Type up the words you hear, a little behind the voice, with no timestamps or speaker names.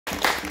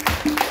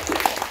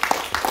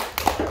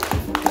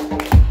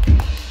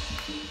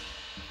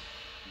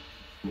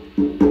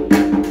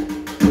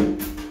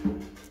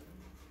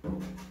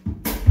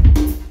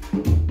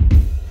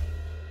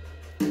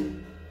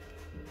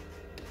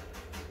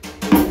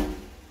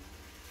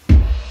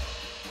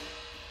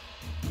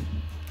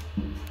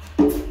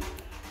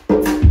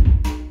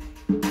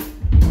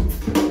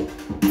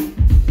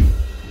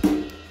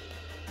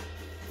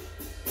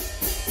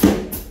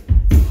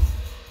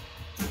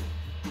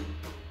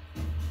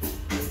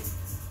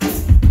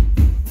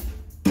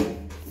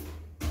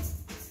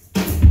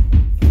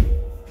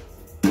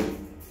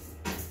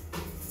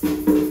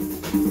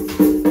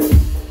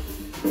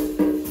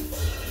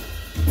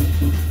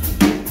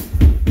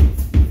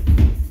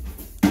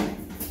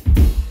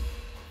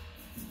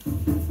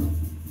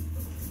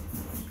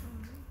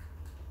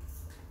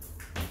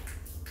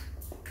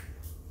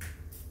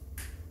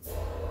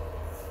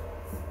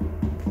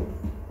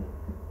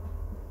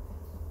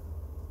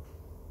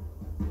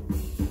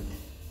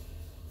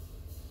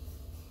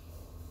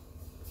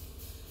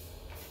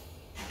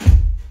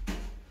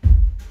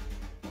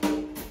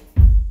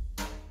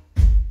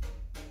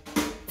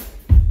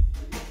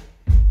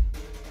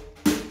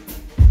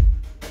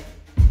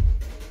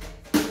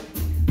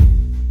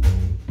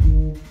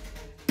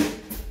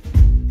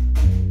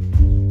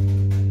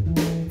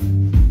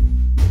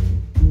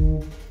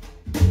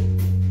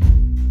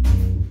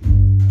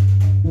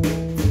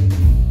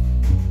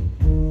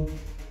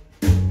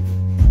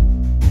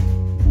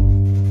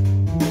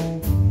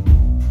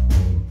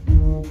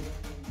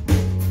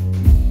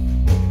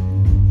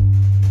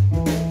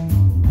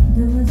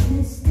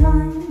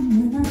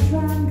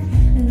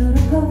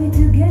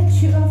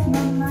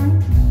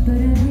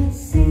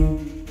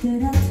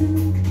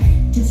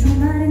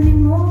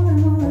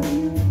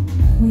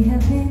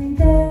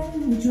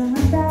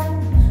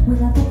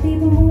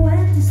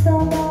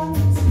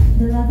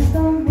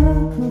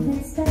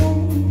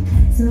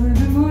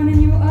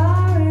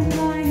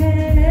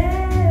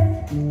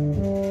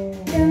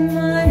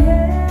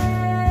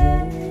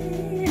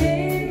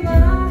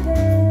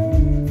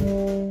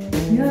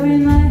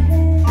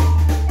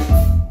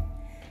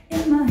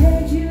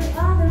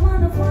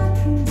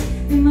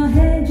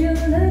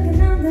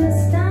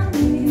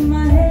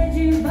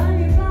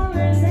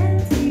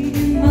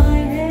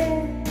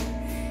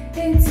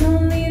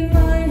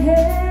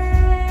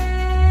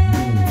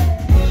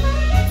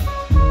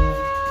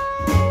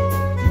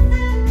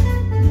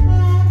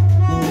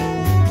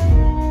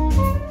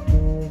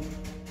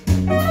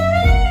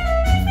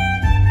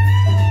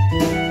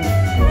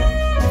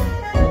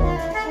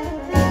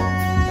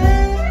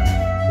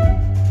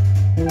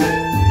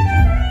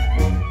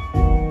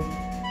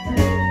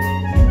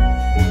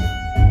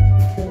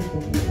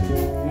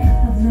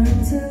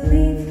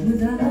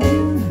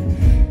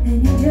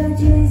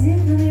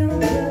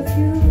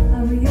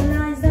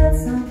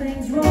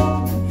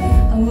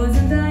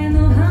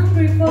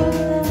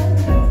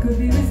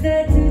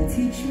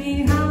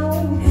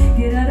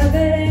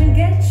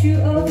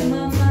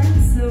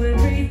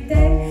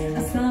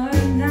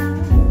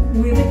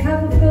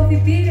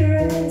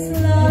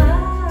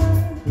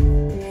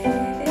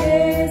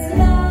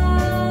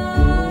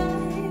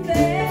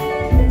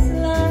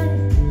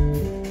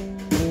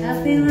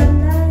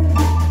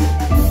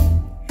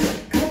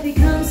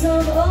can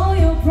solve all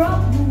your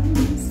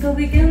problems.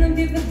 Coffee can help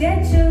you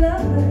forget your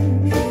lover.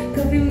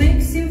 Coffee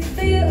makes you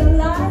feel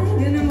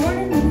alive in the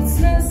morning when it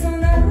smells so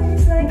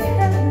nice like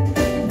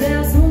heaven. There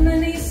are so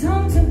many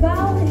songs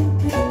about it,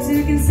 so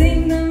you can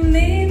sing them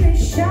in the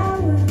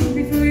shower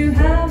before you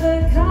have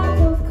a cup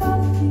of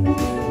coffee.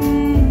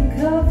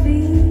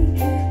 Coffee,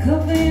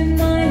 coffee in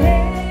my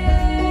head.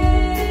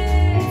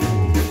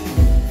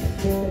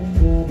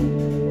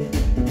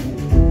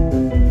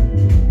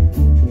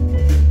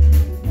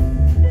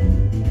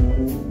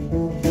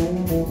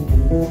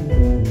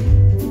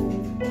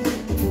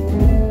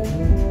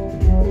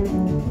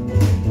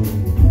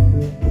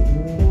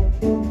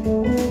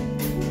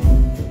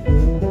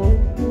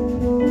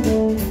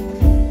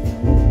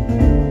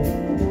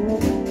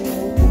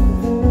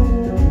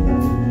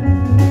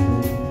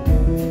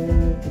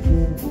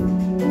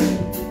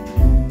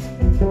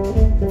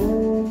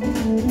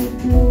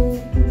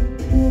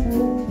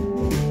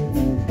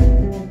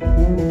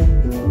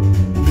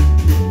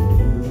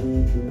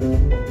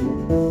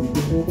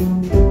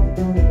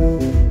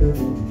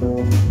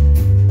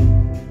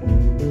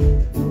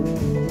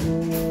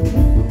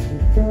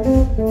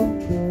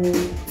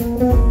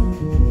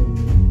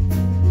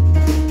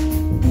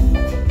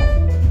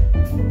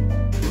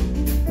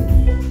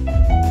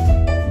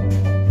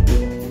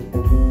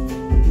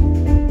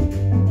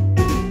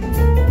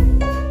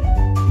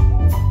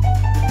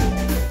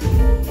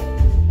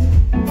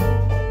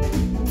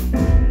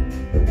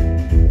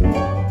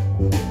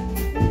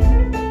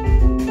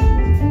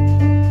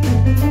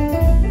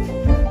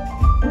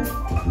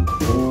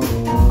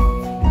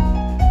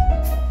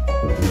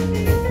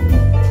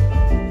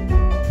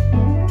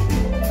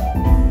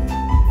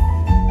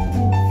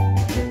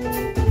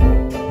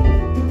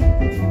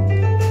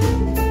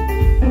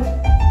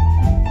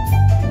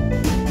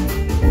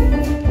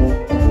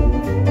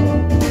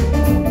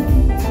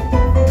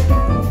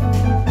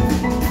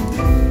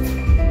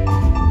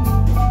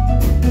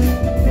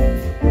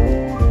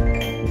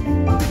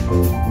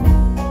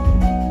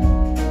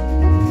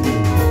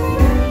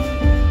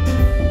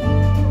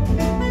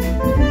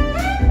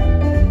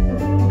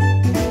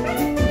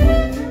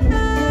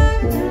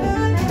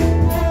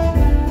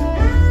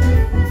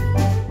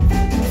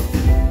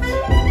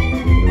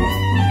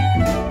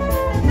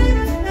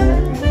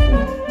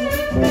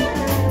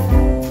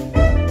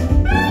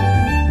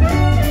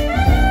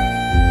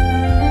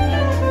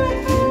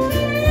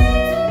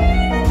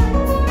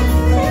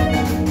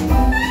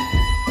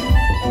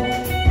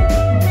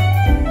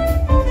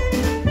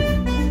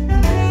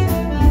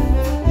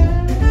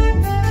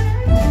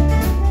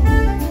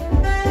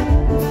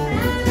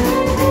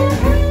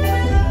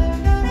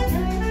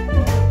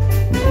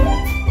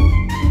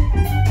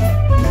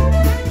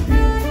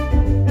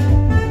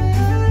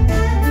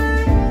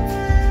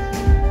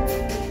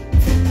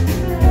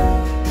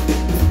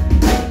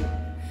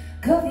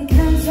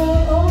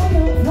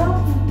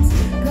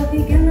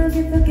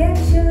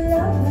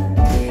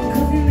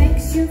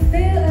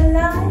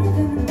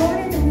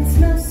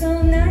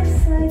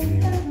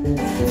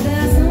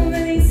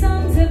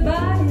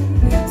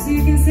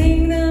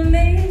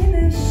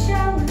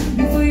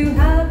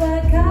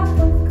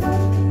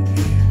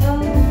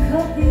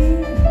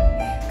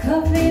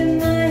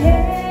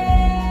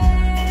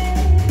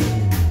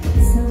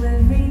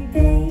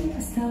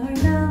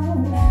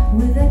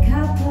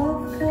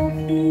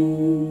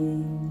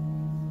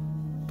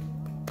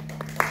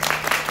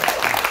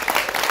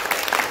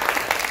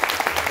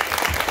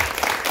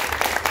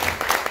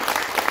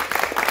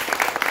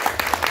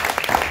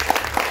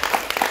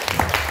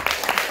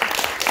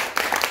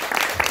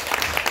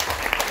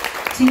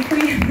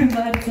 Dziękujemy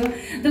bardzo.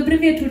 Dobry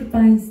wieczór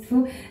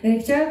Państwu.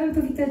 Chciałabym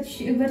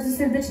powitać bardzo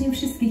serdecznie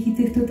wszystkich i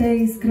tych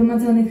tutaj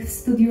zgromadzonych w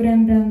studiu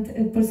Rembrandt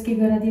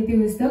Polskiego Radia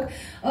Białystok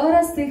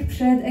oraz tych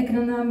przed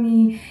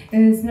ekranami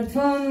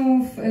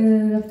smartfonów,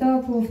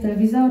 laptopów,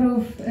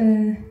 telewizorów,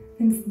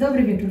 więc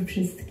dobry wieczór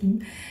wszystkim.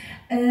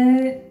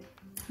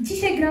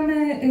 Dzisiaj gramy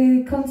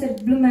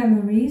koncert Blue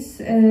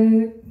Memories.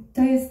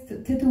 To jest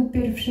tytuł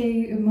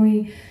pierwszej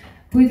mojej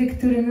płyty,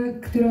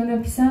 którą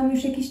napisałam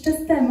już jakiś czas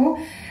temu,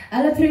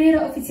 ale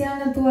premiera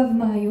oficjalna była w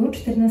maju,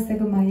 14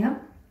 maja.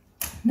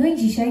 No i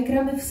dzisiaj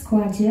gramy w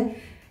składzie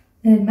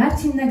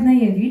Marcin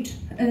Nagnajewicz,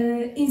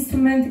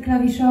 instrumenty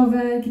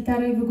klawiszowe,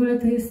 gitara i w ogóle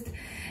to jest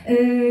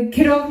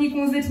kierownik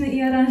muzyczny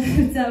i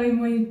aranżer całej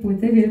mojej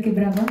płyty. Wielkie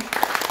brawa.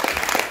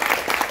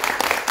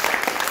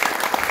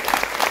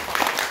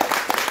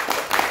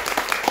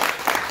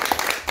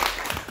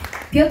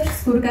 Piotr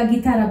Skórka,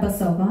 gitara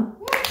basowa.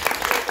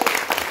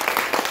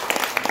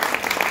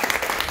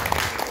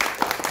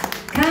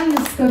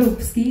 Kamil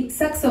Skorupski,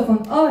 saksofon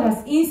oraz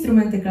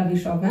instrumenty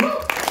klawiszowe.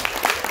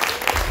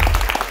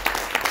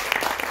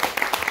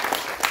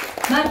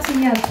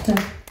 Marcin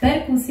Jadczak,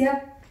 perkusja.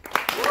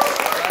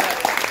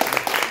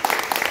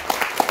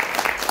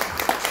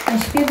 A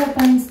śpiewa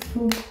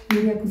Państwu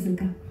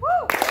KUZYKA.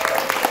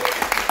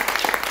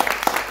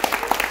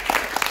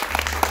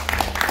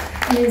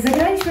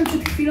 Zagraliśmy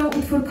przed chwilą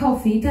utwór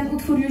Coffee. Ten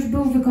utwór już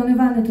był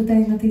wykonywany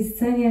tutaj na tej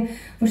scenie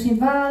właśnie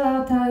 2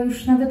 lata,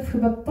 już nawet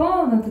chyba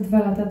ponad 2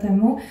 lata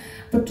temu,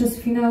 podczas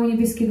finału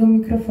Niebieskiego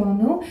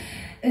Mikrofonu.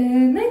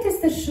 No i to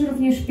jest też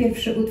również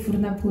pierwszy utwór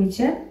na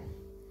płycie.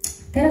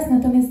 Teraz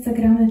natomiast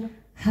zagramy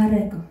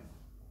Harego.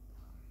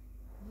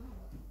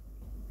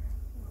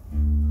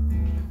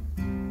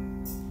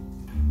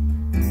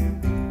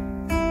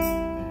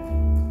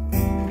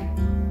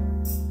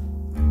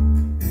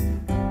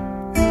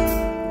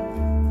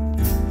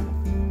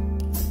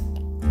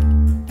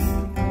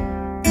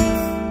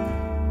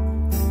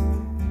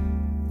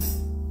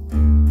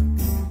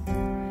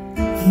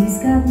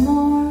 He's got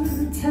more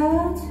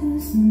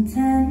tattoos than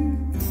 10,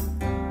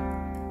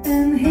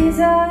 and his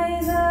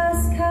eyes are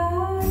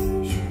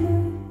skyish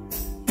blue.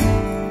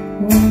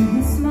 When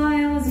he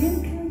smiles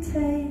you can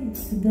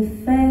taste the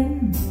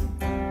fame,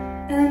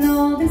 and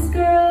all these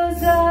girls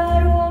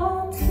that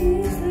want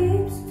his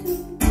lips too.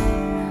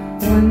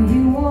 When he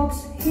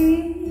walks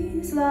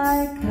he's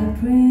like a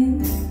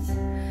prince,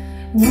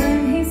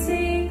 when he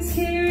sings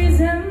he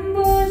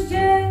resembles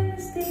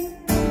James Dean.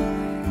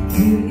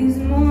 He is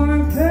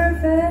more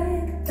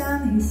perfect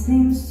than he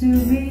seems to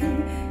be,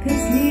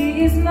 'cause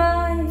he is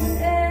mine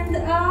and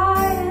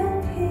I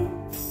am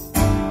his.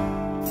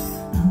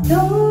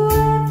 Although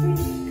every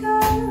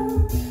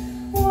girl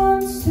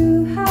wants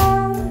to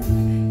have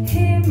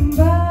him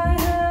by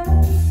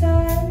her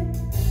side,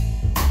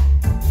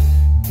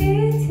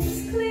 it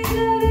is clear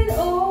that it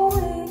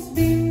always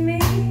been me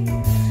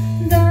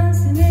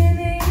dancing in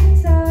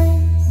his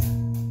eyes.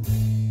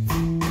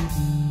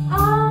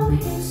 I'm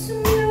his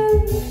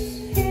muse,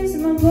 he's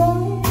my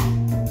boy,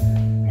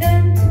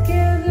 and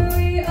together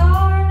we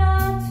are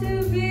not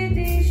to be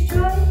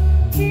destroyed.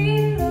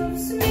 He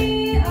loves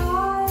me,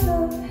 I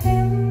love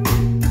him.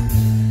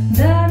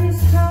 That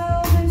is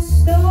how the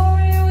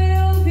story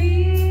will be.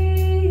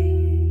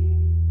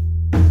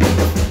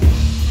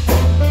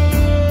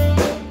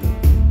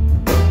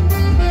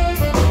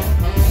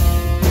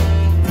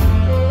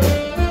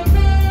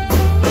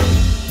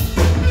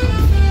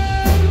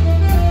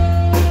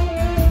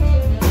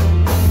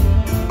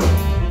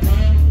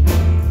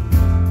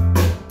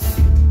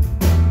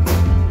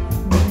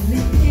 We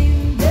live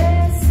in the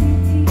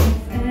city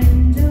of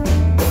angels.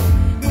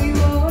 We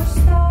watch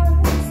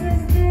stars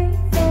as they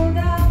fall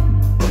down,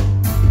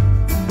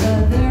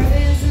 but there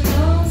is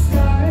no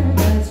star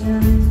that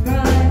shines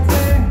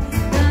brighter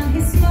than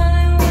his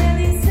smile when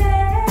he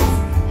says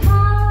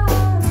hi.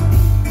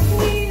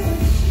 We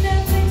wish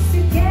Netflix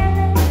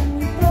together and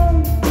we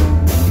both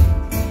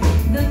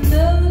know the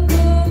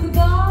notebook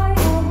by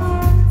our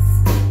hearts.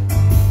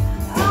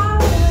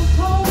 Our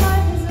whole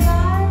life is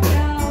like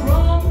a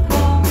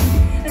rom-com,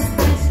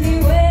 especially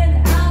when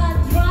I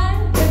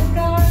drive the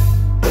car.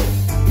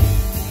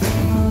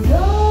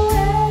 Although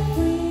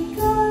every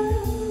girl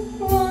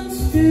wants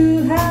to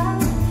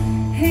have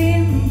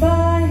him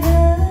by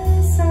her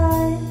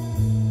side,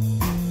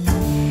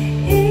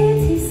 it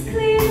is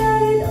clear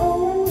that it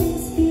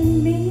always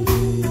been me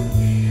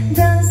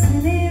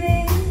dancing in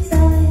his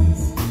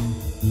eyes.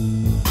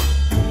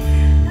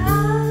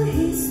 I'm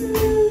his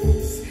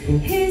muse,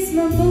 he's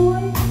my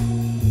boy,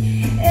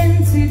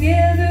 and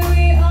together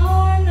we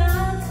are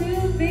not to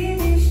be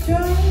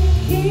destroyed.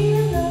 He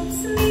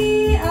loves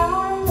me, I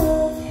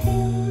love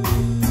him.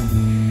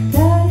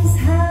 That is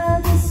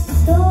how this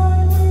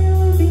story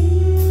will be.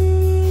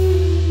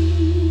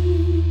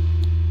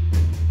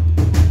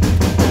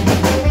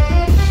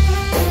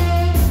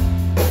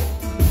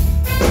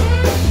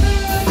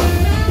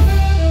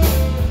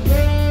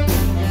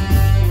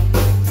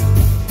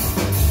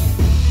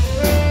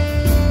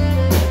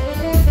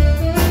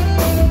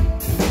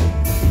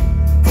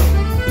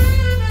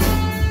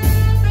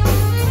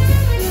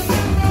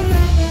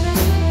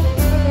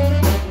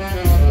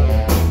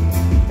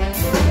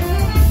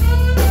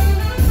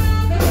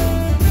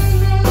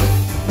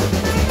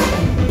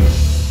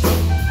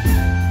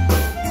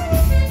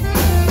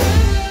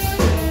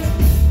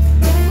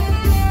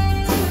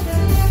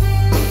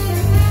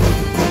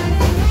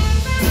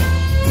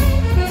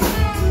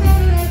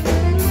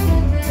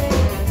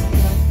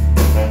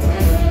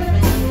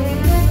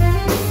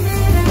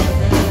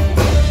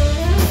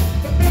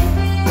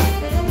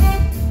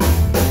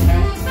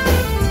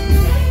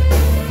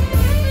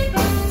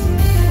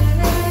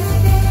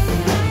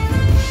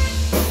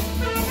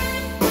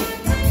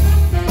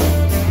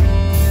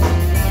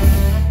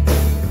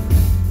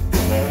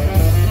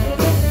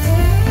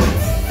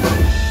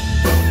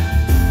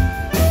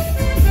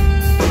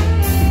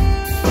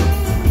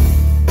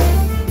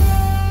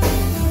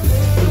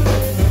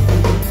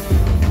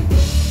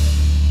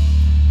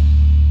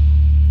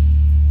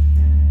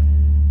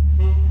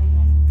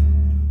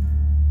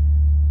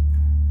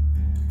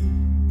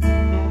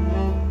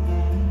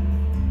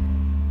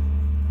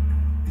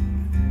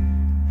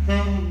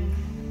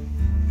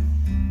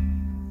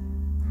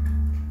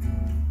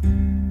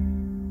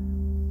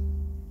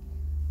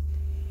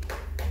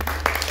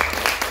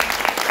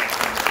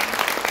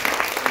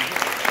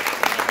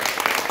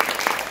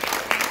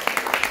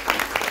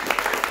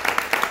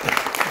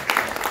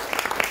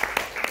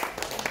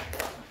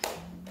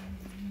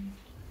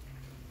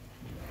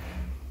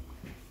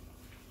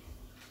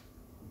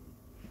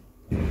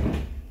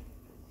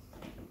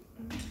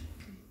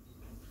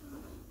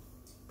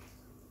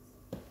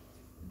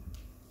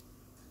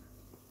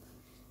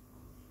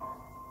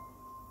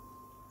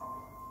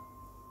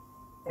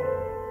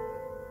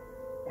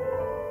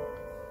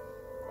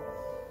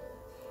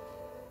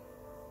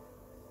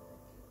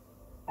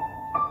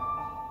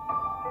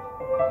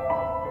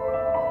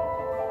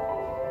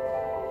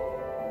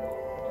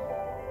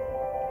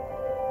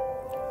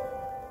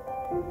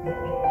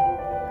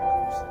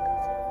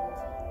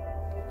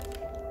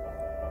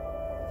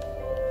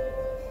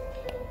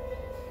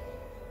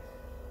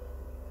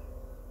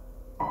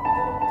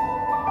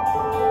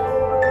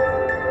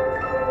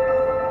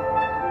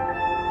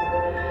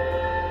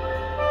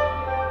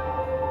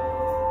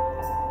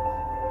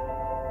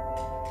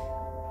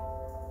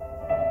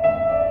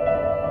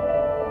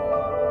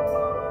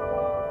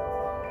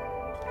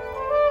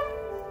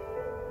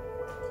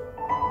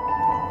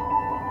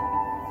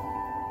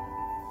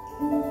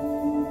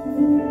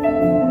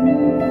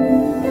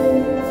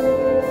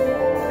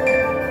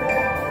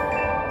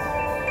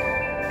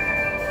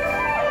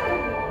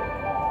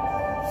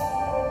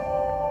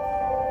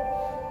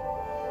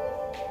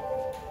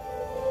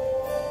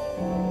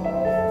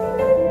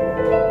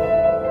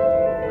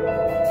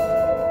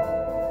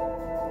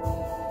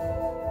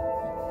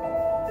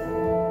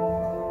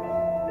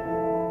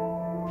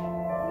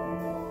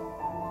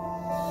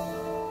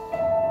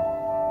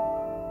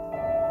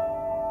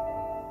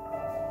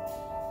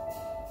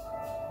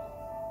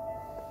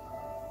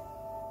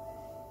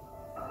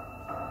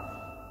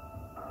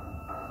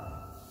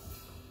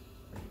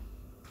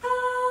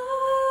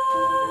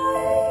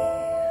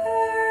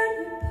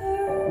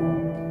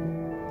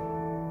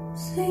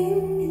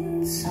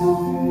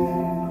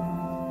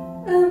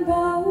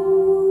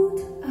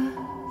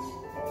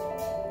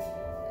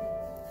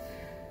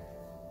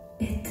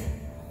 It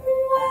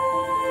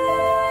went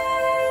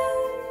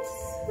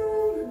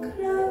through the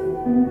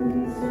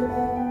clouds.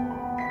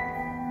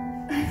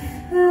 I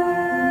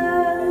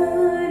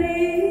felt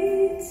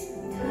its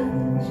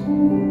touch.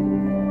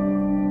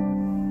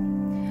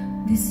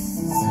 This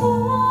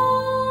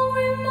song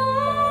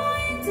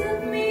reminded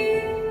me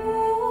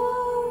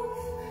of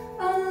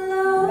a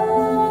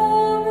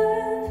love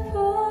and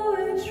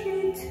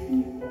poetry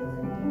too.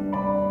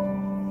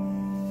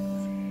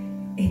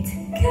 It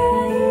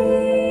gave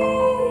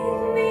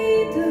me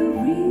the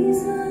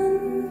reason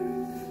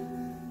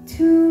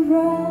to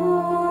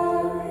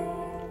write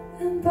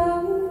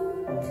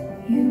about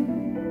you.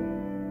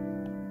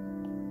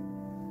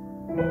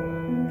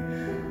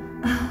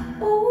 I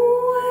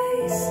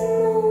always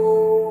know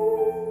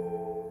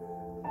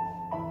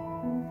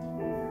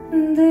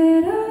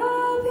that I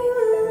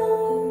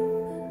belong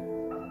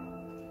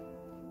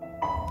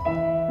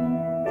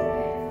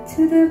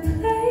to the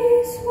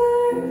place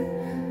where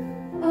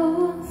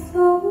our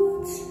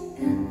thoughts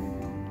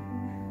end,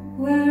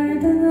 where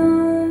the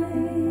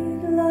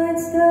night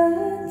lights the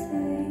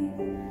day,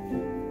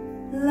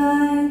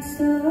 lights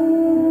the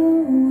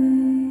way.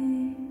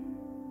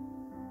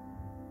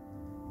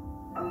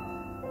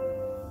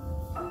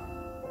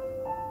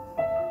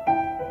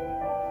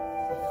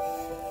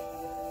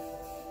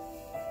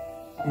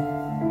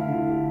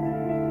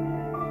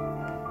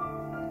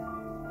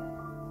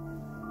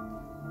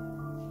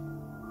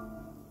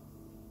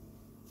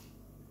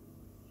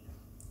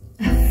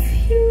 A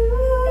few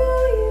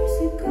years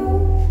ago,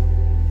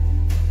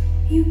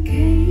 you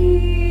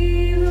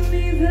gave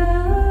me the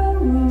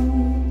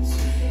rose.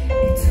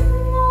 It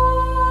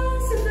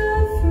was the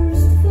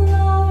first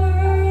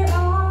flower I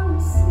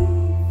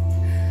received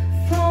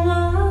from a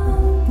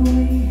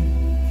boy.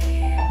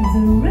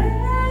 The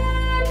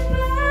red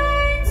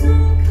paint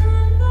on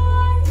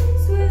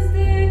canvas was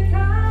the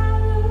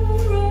color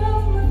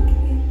of my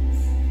kiss,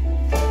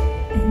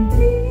 and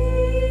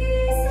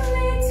these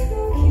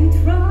little cute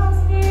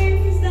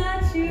raspberries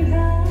that you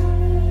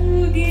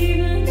have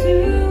given to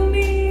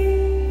me.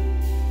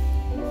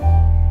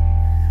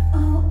 I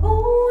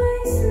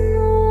always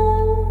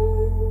know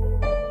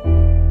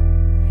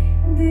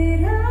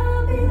that I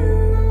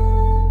belong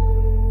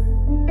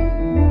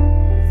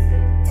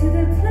to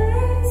the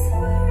place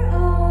where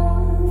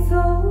our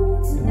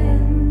thoughts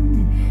end,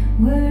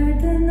 where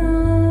the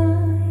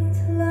night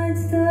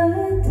lights the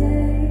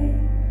day,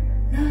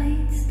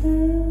 lights the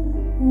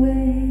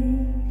way.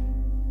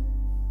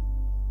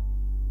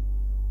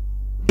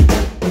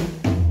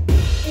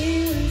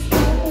 It was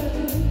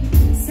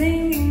love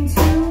singing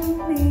to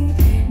me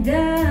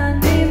that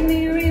made me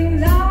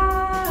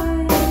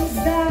realize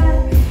that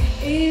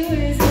it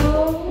was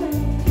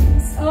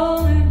always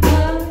all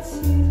about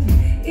you,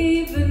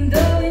 even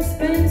though we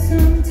spent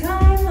some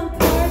time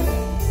apart.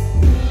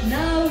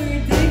 Now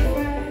we're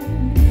different,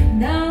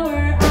 now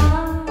we're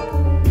out.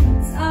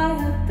 I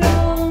have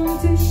gone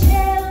to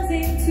shells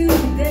into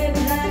dead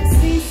black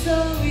sea, so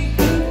we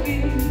could be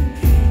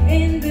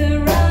in the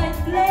right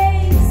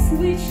place,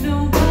 which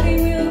nobody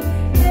will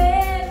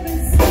ever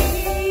see.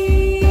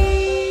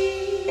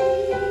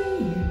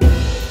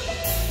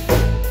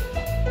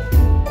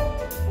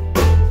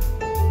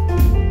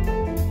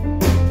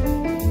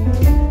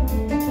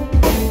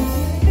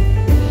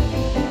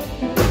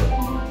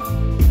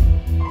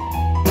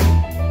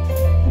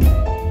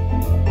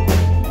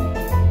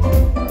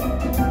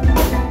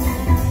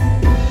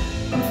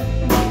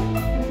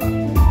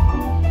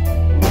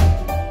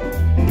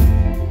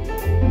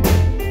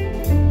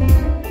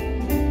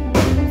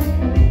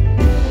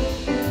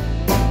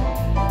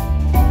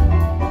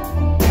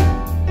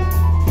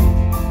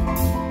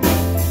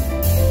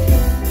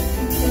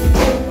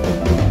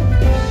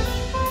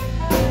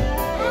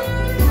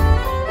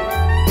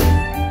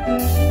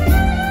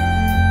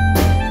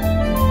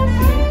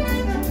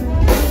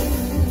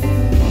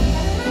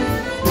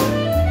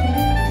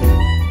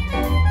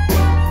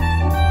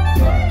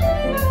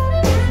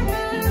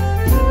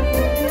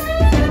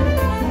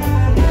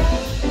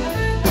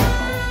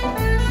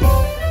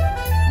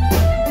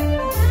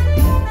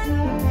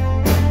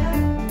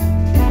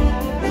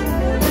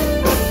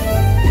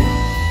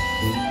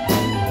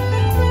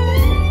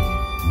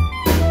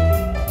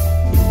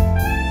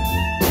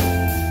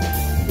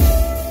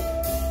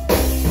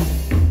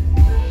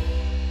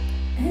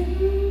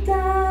 And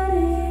that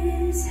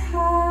is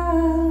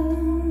how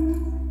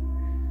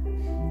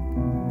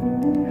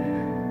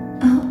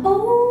I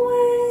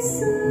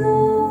always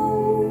know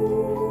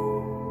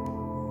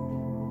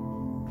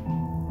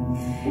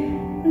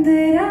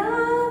that I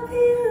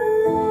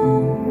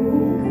belong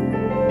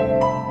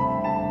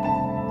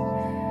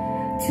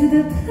to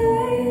the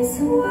place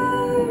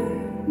where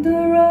the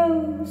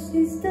rose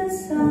is the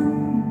sun,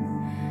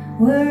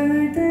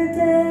 where the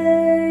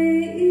day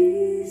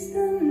is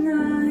the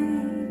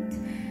night,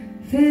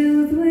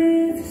 filled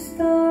with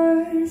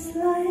stars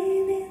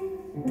lighting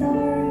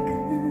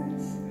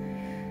darkness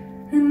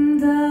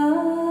and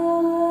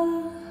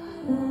our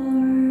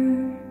hearts.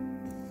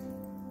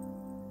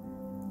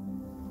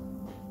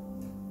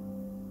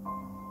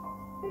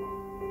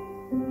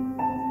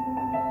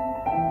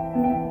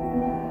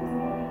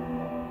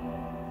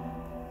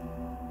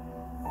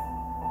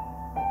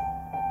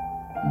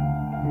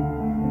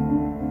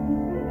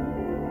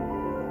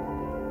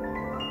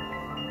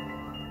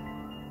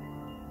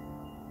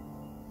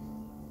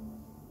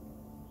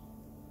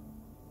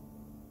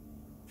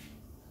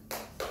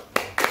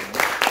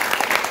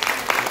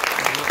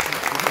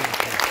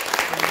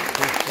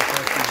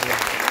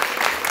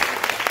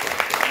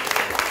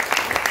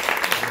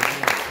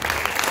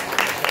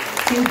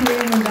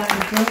 Dziękujemy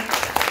bardzo.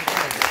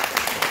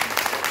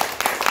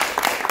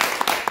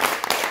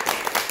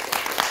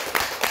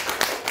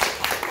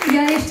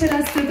 Ja jeszcze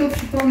raz tylko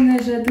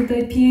przypomnę, że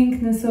tutaj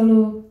piękne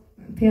solo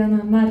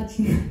piana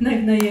Marcin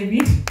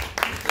Nagnajewicz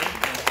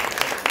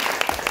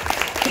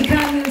i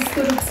Kamil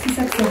Skorupski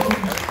saksofon.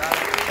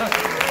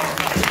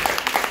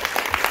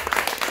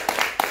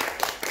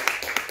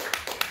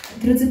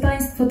 Drodzy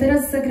Państwo,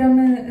 teraz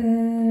zagramy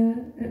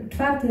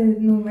czwarty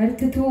numer,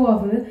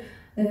 tytułowy,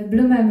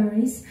 Blue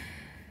Memories.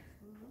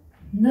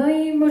 No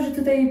i może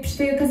tutaj przy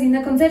tej okazji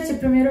na koncercie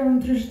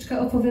premierowym troszeczkę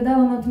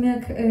opowiadałam o tym,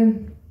 jak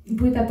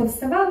płyta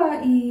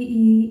powstawała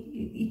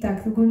i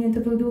tak, ogólnie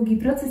to był długi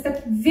proces,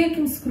 tak w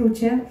wielkim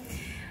skrócie.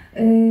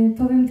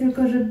 Powiem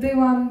tylko, że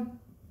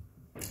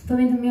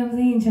pamiętam, miałam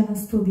zajęcia na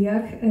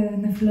studiach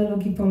na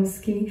filologii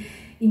polskiej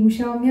i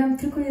miałam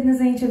tylko jedne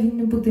zajęcia w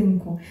innym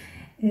budynku.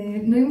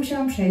 No i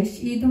musiałam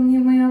przejść i do mnie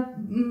moja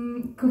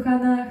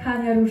kochana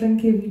Hania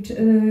Różenkiewicz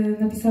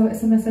napisała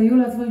SMS-a: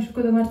 Jula, dzwoń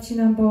szybko do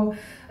Marcina, bo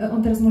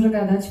on teraz może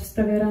gadać w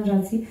sprawie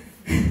aranżacji.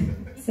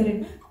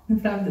 Serio,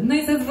 naprawdę. No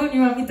i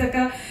zadzwoniłam i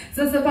taka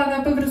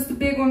zazapana po prostu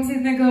biegłam z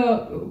jednego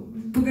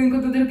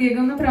budynku do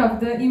drugiego,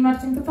 naprawdę. I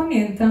Marcin to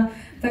pamięta,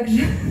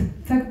 także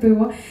tak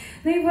było.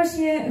 No i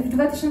właśnie w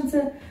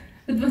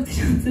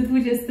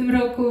 2020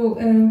 roku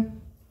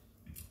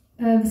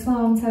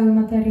wysłałam cały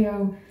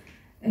materiał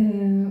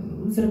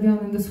zrobiony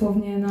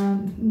dosłownie na,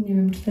 nie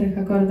wiem, 4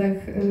 akordach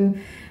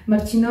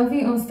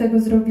Marcinowi. On z tego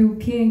zrobił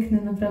piękne,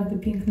 naprawdę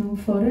piękne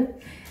utwory.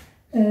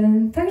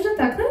 Także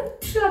tak, no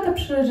 3 lata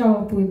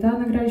przeleżała płyta.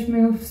 Nagraliśmy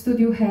ją w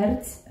studiu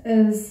Hertz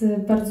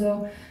z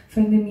bardzo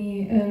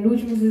fajnymi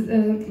ludźmi,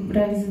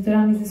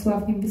 realizatorami, ze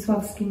Sławkiem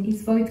Wysławskim i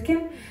z Wojtkiem.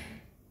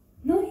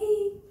 No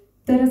i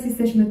teraz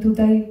jesteśmy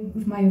tutaj,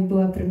 w maju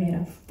była premiera.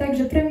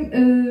 Także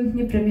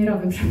nie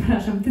premierowy,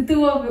 przepraszam,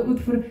 tytułowy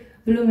utwór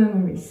Blue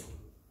Memories.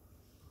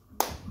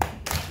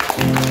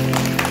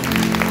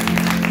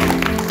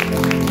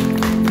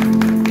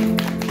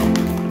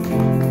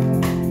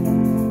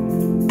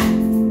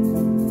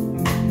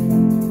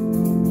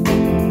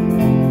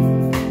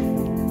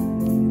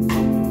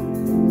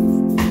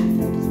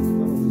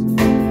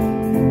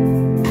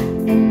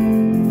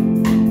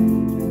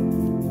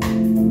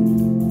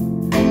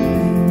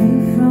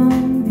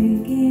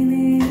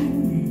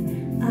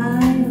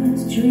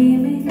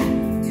 Dreaming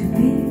too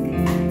big,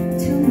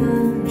 too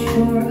much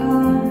for us.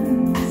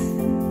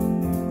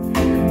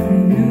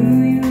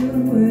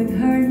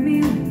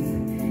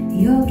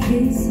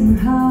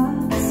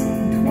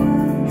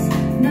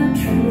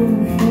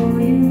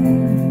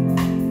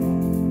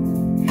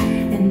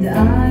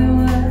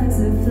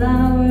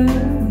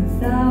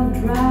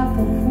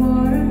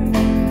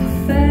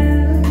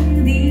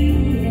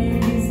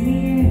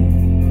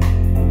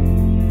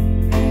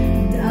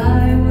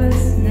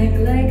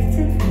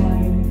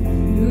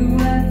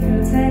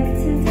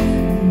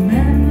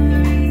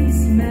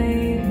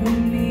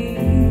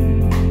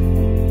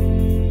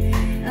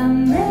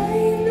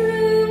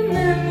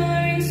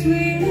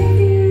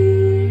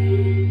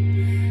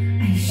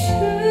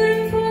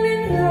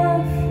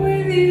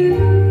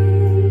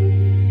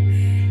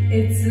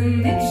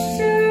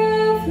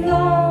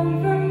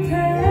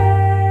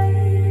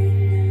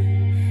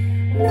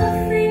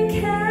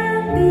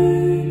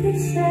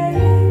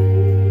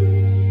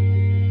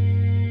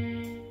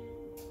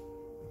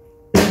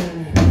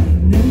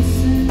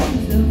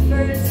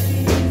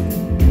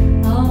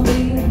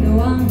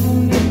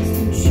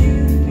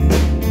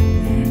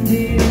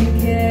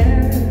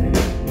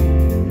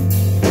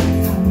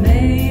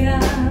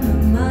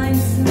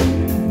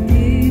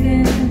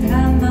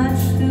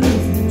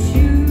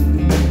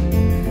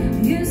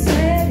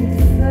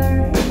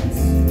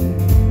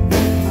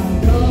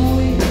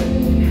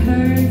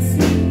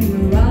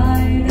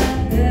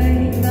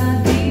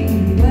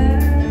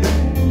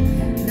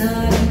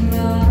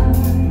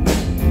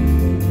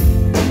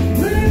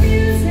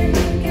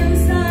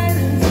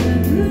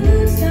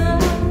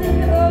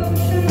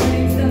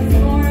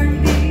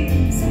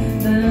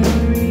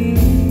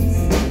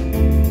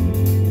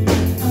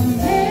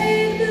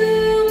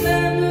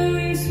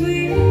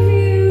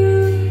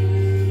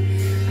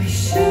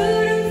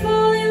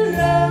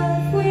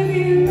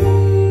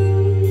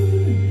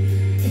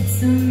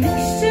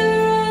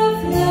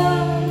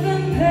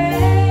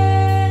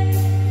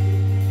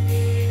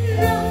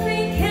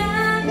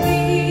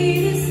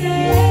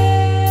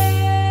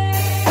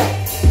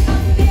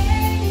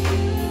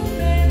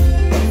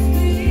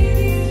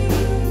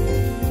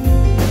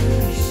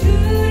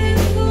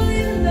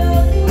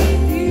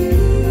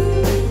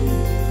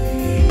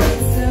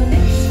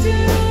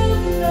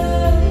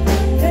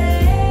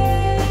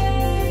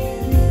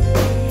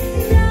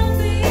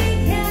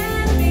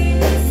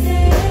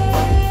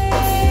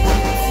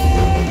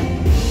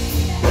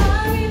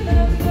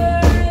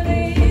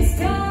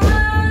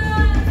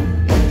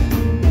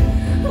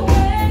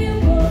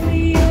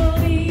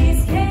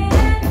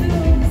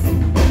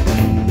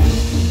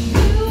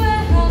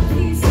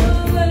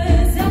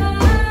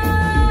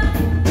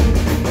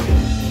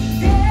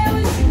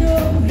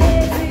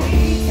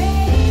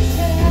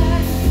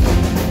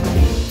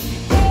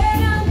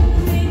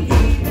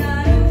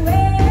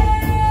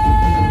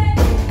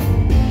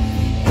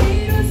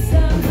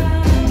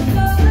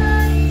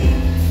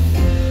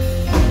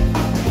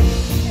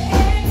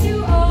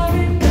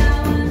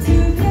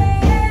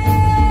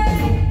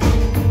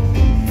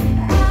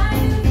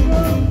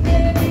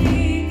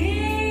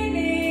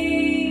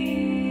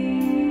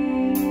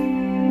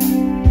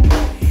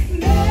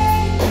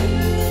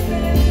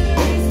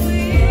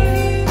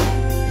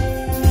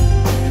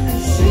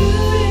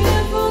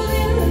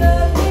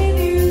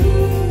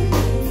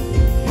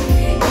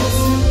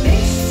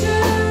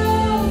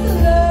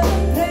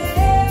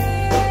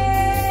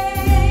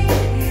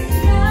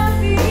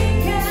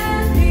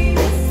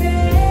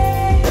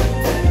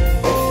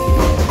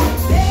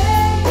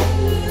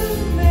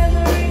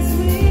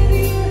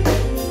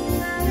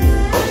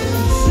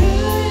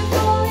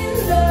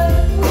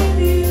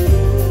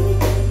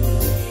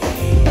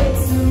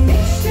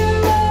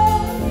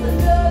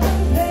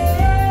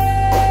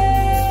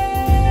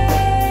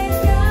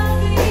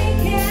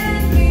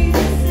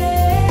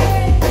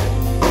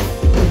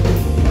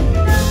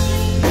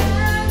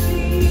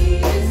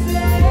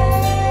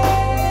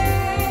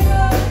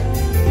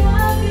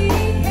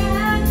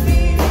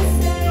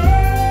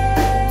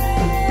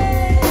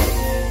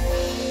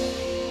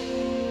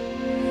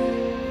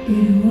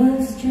 It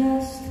was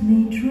just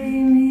me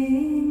dreaming.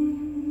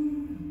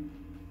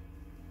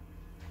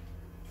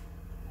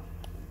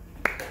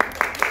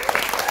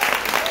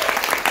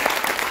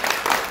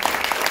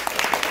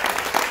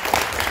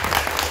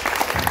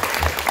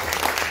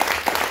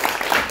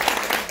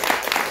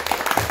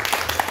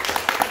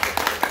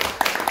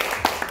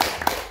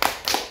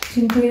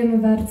 Dziękujemy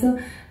bardzo.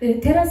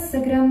 Teraz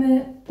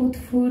zagramy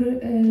utwór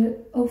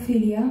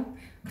Ophelia,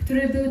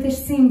 który był też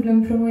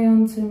singlem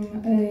promującym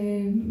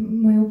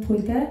moją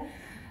płytę.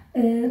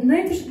 No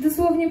i też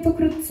dosłownie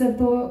pokrótce,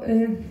 bo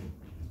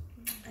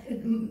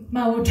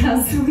mało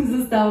czasu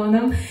zostało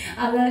nam,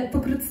 ale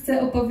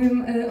pokrótce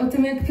opowiem o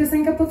tym, jak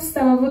piosenka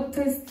powstała, bo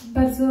to jest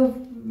bardzo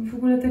w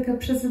ogóle taka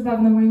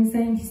przezabawna moim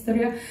zdaniem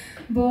historia,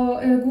 bo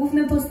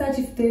główne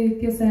postaci w tej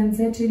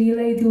piosence, czyli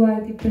Lady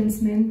White i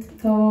Prince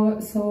Mint, to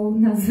są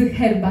nazwy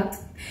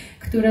herbat,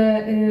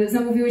 które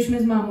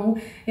zamówiłyśmy z mamą,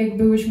 jak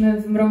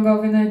byłyśmy w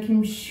Mrągowie na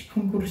jakimś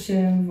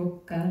konkursie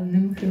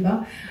wokalnym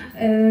chyba.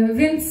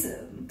 Więc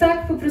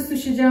tak po prostu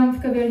siedziałam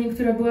w kawiarni,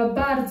 która była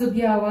bardzo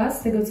biała,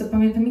 z tego co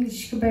pamiętam, i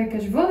gdzieś chyba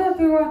jakaś woda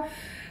była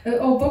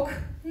obok.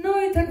 No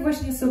i tak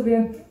właśnie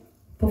sobie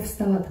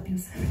powstała ta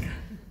piosenka.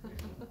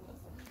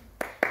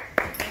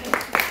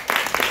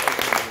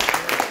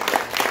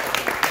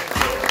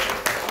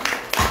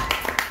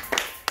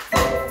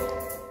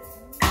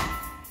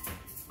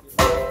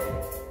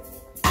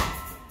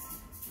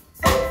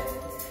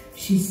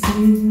 She's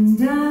sitting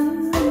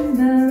down in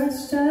the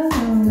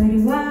restaurant,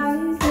 Lady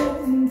White,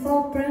 looking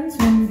for Prince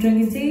Mint,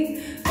 drinking tea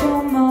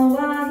from a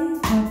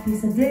white cup.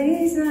 It's a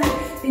day's night,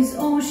 it's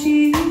all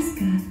she's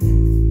got.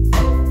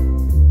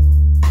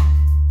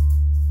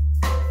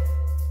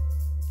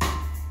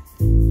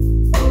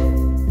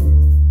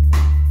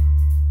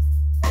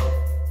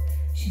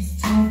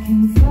 She's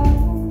checking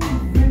phone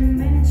every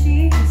minute,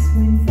 she's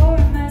waiting for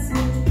a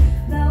message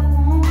that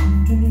won't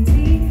come, drinking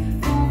tea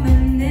from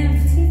an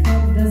empty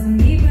cup.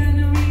 Doesn't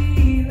even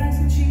realize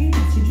what she did.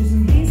 She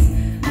choosing his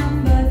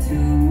number to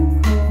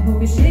call.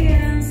 Hope she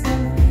can answer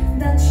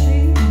that she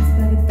needs,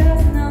 but it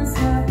doesn't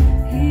answer.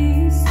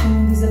 He's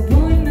full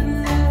disappointment,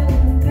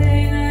 love,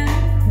 pain and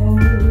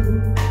cold.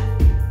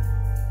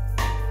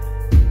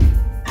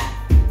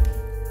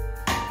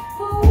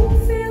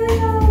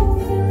 Ophelia,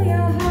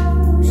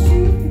 how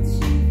stupid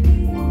she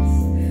is.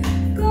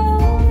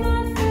 Gone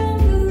out from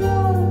the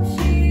love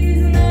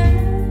she's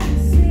never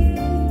seen.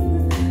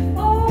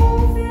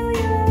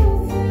 Ophelia,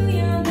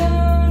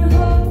 don't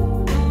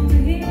hold on to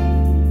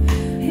him.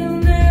 He'll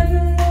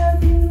never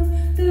love you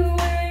the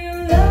way you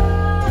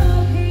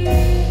love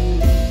him.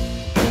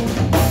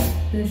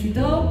 There she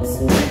talks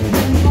with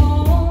him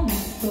all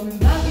night, going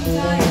back in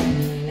time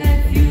and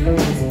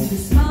furious with the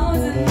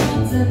smiles and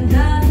nods and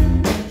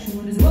doesn't. She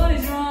wonders what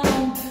is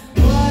wrong,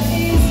 what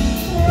is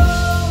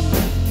wrong.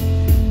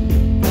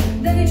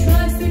 Then he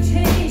tries to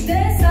change the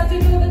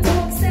subject of the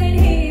talk, saying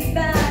he's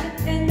bad.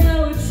 And now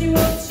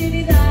what she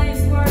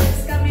denies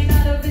words coming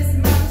out of his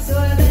mouth. So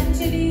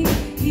eventually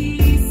he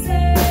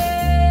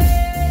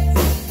says,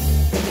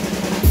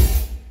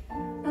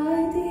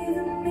 I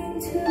didn't mean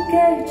to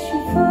get you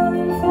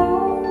falling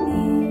for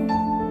me.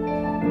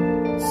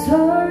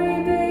 Sorry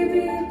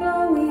baby,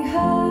 but we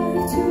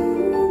have to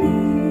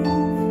leave.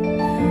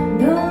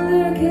 Don't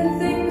look at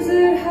things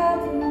that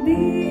happen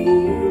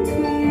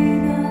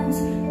between us.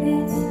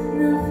 It's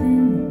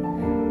nothing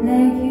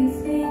like you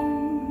think.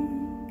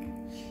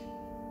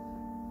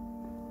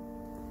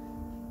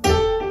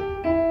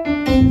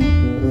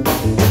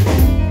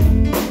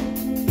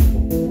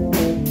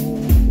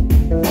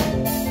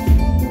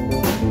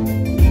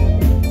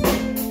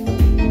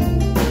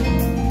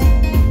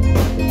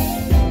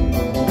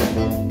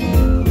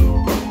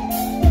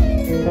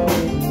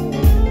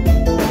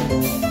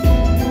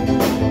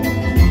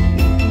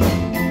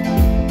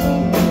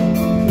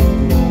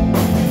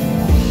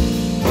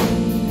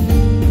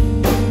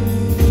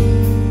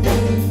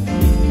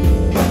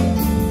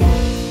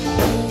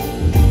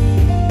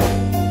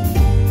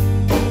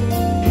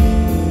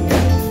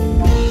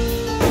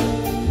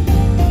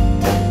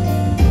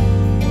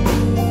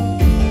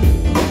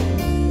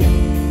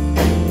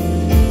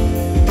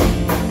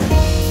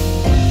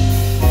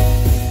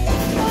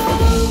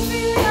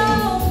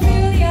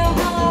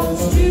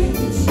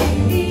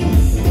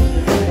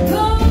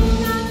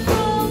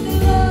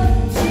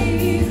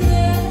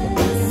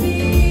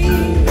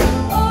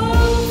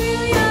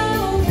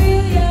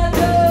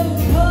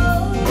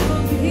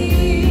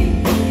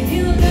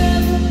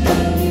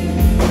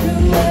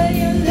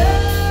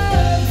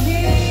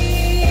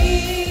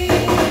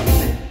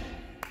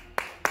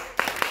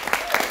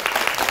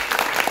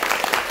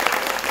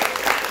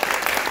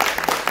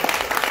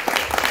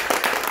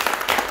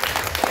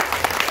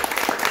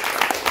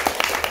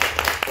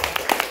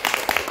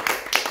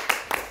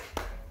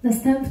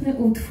 Następny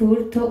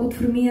utwór to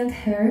utwór Me and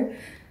Her,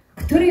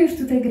 który już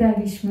tutaj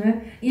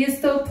graliśmy.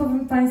 Jest to,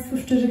 powiem Państwu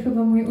szczerze,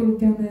 chyba mój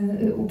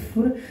ulubiony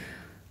utwór.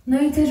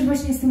 No i też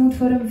właśnie z tym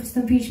utworem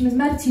wystąpiliśmy z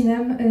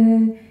Marcinem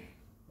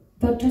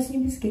podczas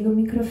niebieskiego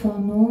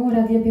mikrofonu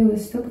Radia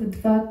Białystok w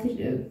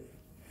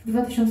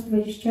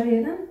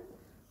 2021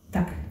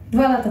 Tak, 2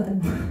 lata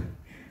temu.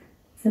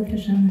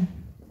 Zapraszamy.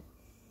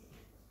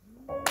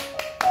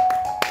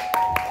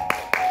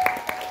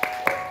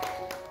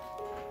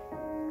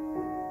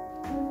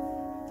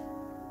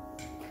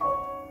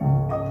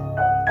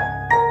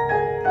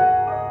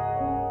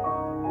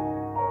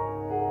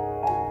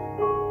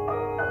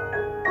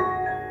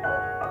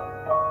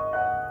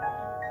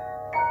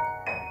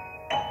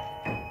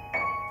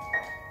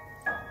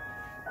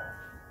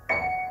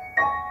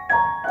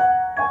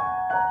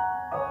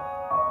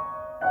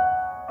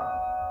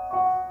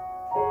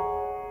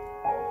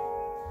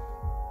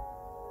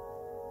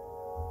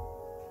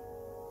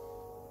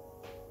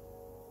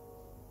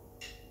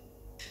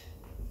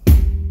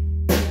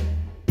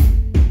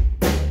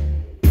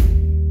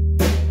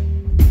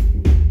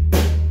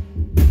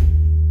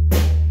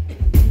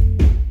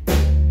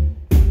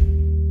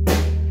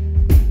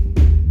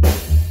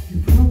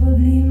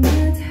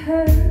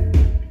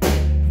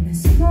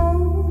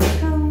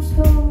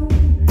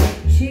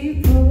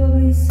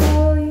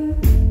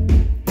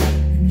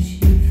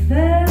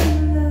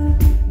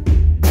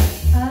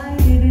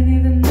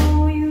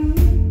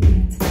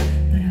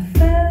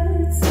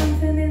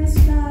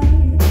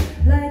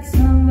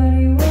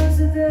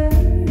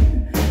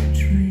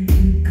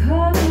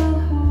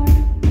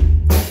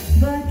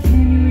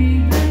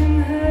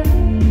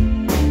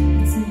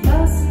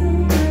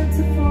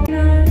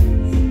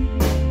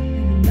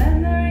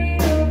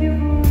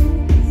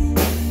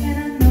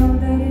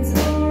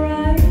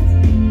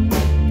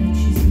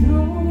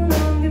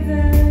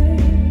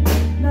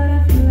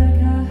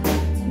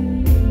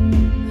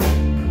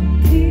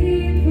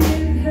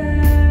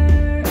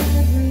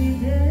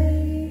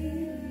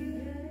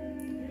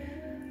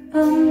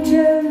 I'm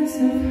jealous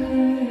of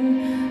her,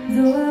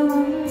 though I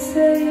won't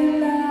say it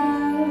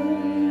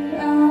loud.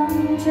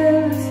 I'm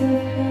jealous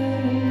of her,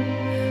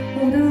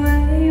 of the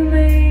way you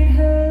made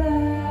her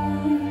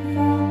laugh.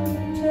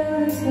 I'm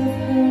jealous of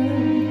her,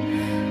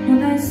 when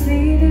I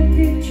see the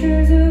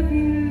pictures of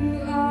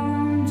you.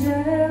 I'm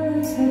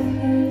jealous of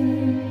her,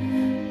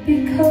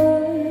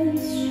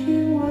 because she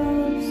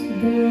was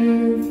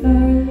there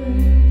first.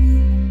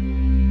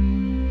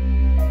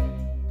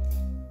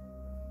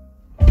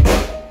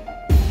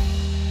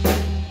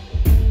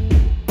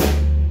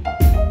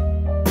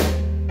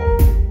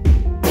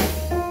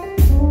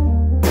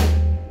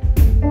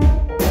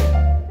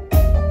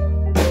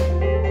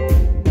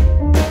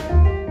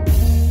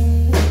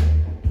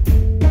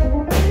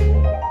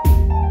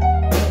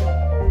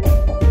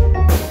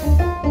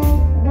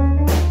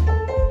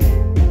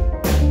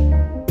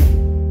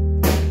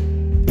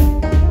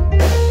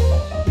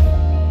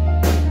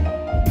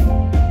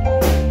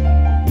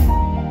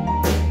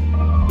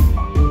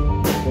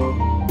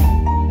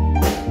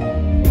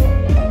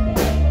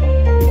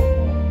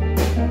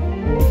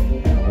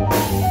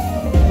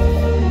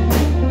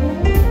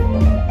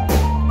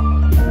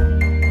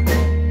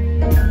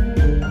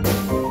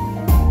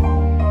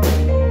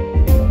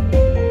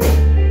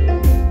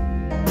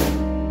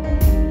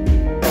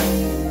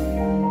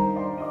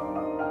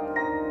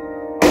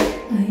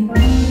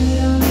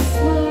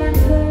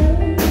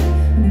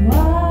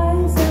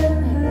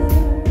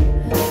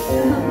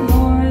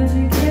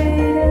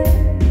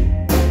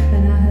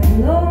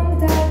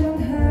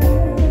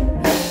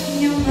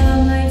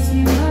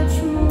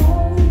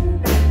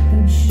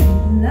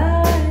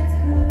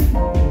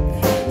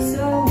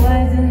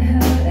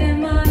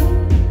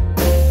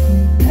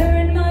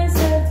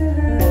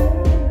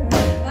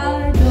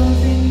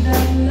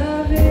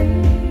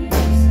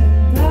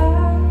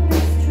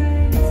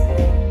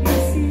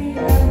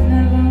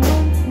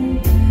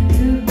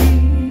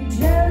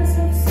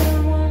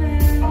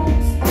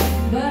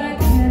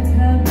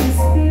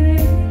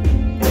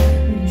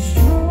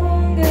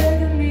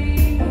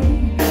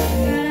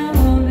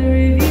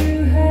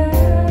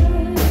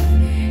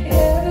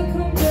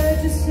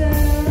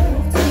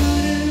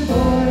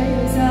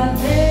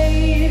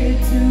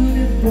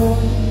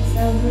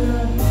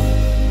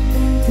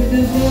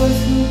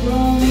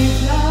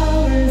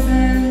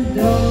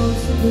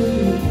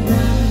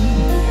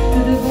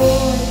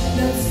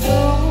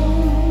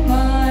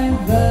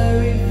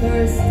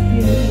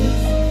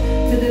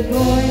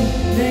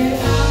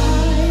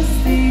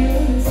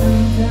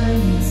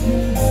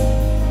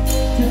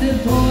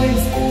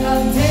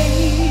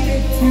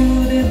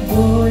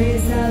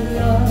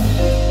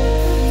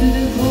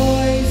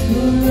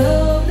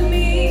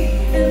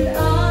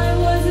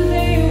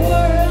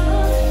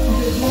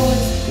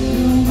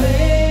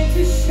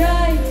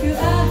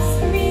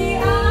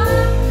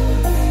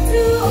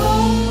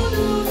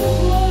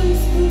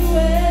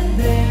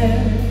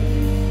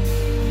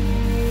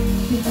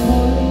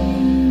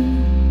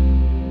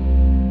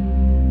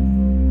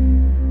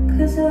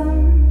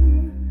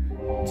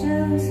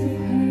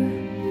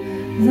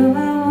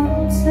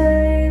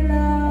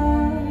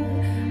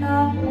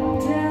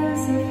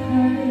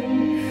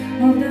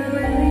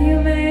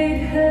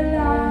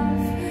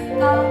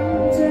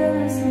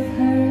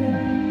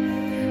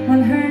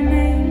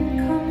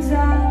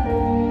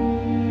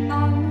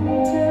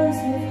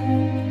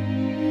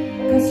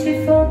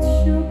 She thought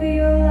she'll be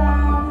your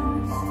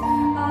last.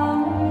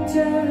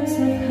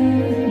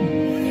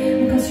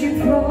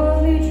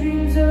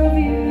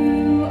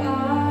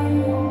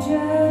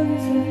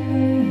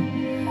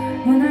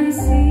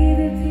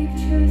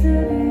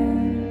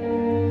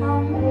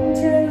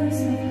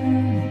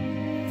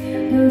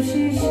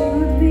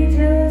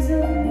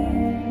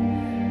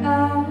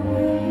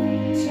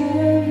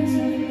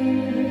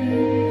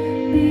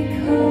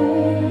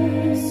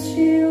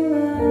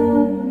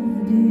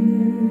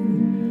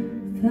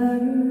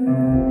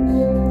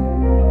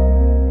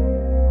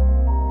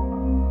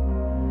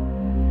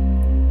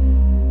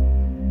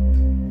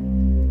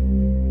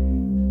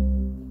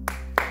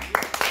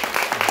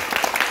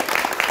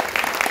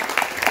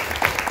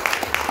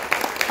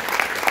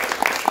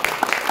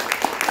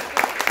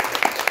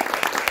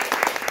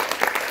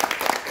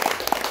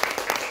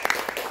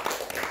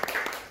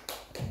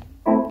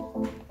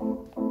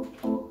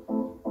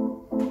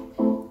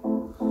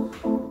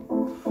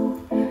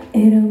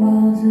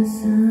 was a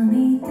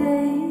sunny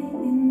day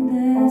in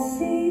the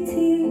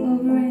city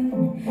of rain.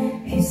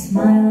 He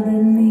smiled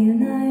at me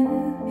and I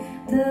knew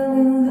that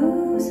we'll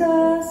lose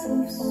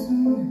ourselves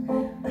soon.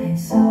 I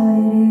saw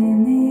it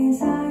in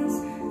his eyes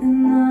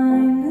and I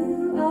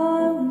knew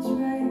I was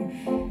right.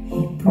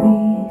 He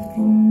breathed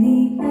in the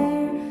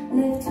air,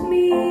 left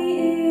me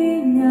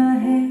in your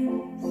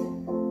hands.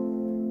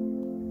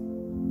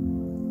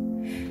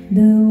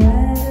 The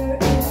weather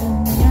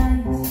isn't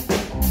nice,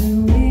 the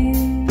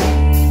wind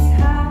is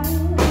high,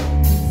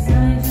 the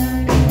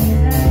sunshine in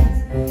his eyes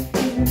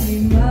isn't the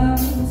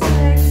most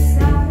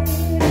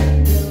exciting.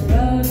 The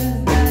roses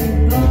that he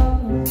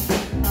bought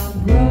are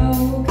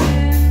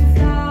broken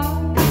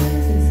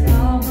flowers. His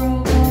heart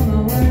broke all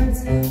my words,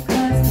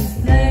 'cause his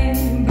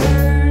flame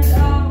burned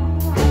our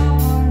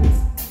hearts.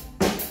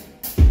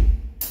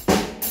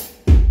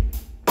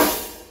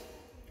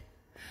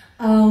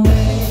 I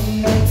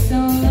waited so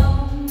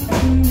long to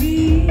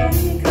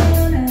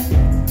reconnect.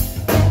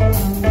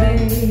 I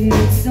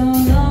waited so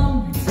long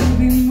to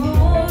be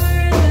more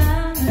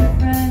than a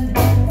friend.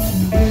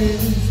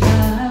 Years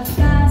have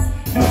passed,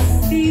 it's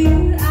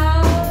still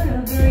out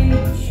of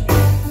reach.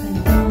 I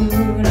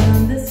don't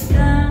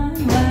understand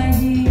why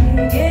he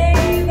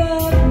gave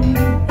up on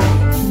me.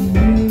 He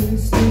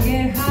used to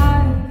get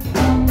high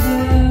on the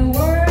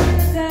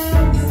words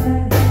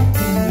outside.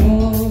 He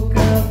woke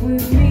up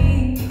with me,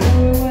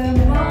 we were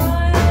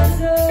miles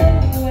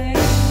away.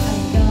 I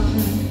can't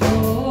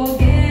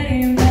forget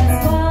him,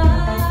 that's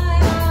why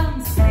I'm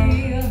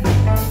still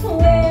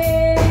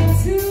waiting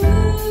to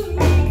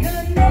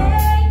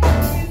reconnect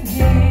with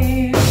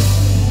him.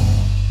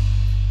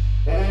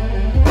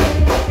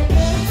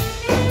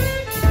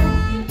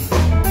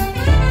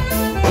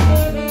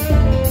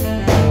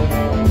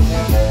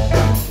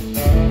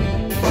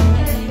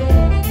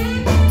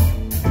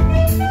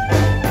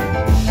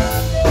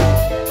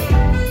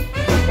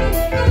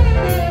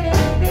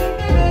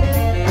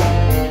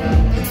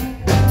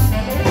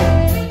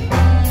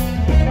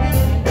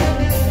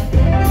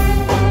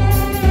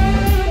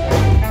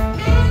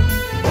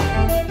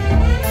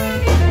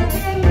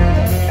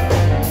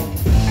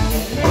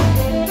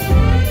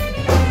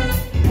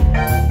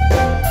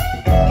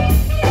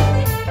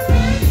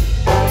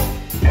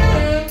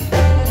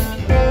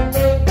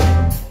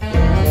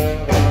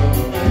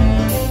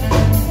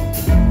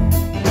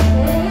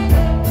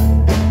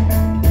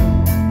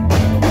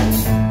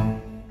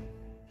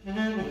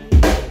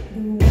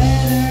 The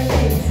weather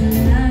isn't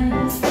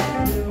nice,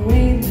 the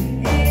wind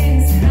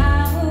is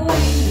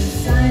howling, the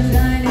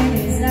sunshine in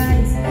his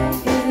eyes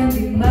isn't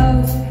the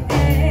most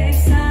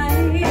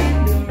exciting.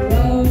 The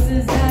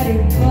roses that he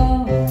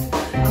bought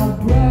are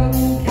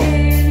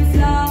broken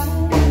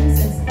flowers.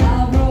 As I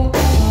broke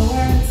all my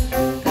words,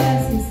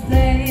 'cause his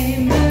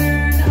flame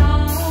burned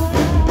our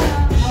hearts.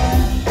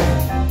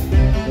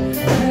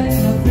 'Cause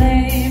my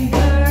flame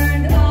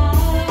burned our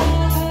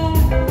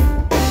hearts.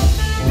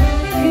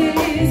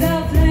 His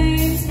our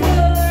flames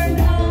burned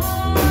our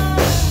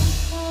hearts.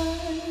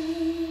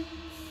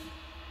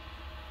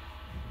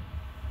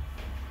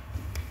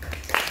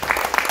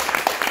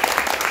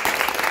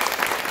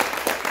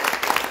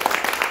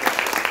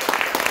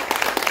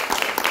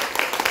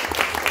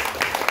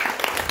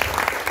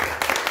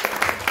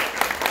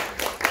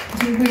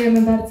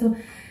 Dziękujemy bardzo.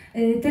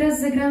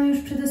 Teraz zagramy już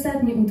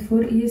przedostatni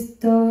utwór i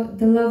jest to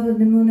The Love of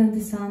the Moon and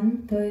the Sun.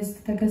 To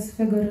jest taka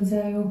swego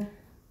rodzaju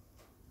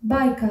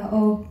bajka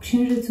o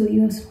księżycu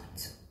i o słońcu.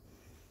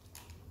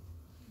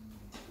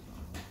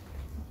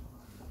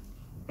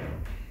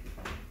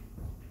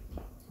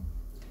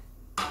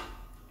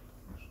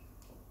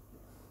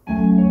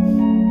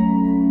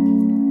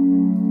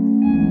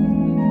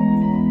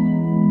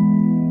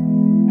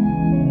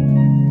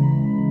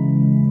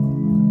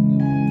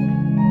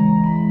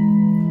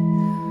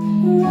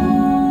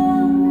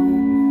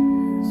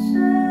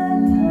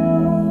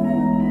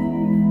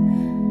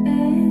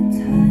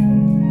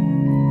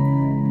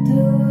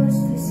 There was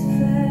this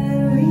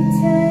fairy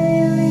tale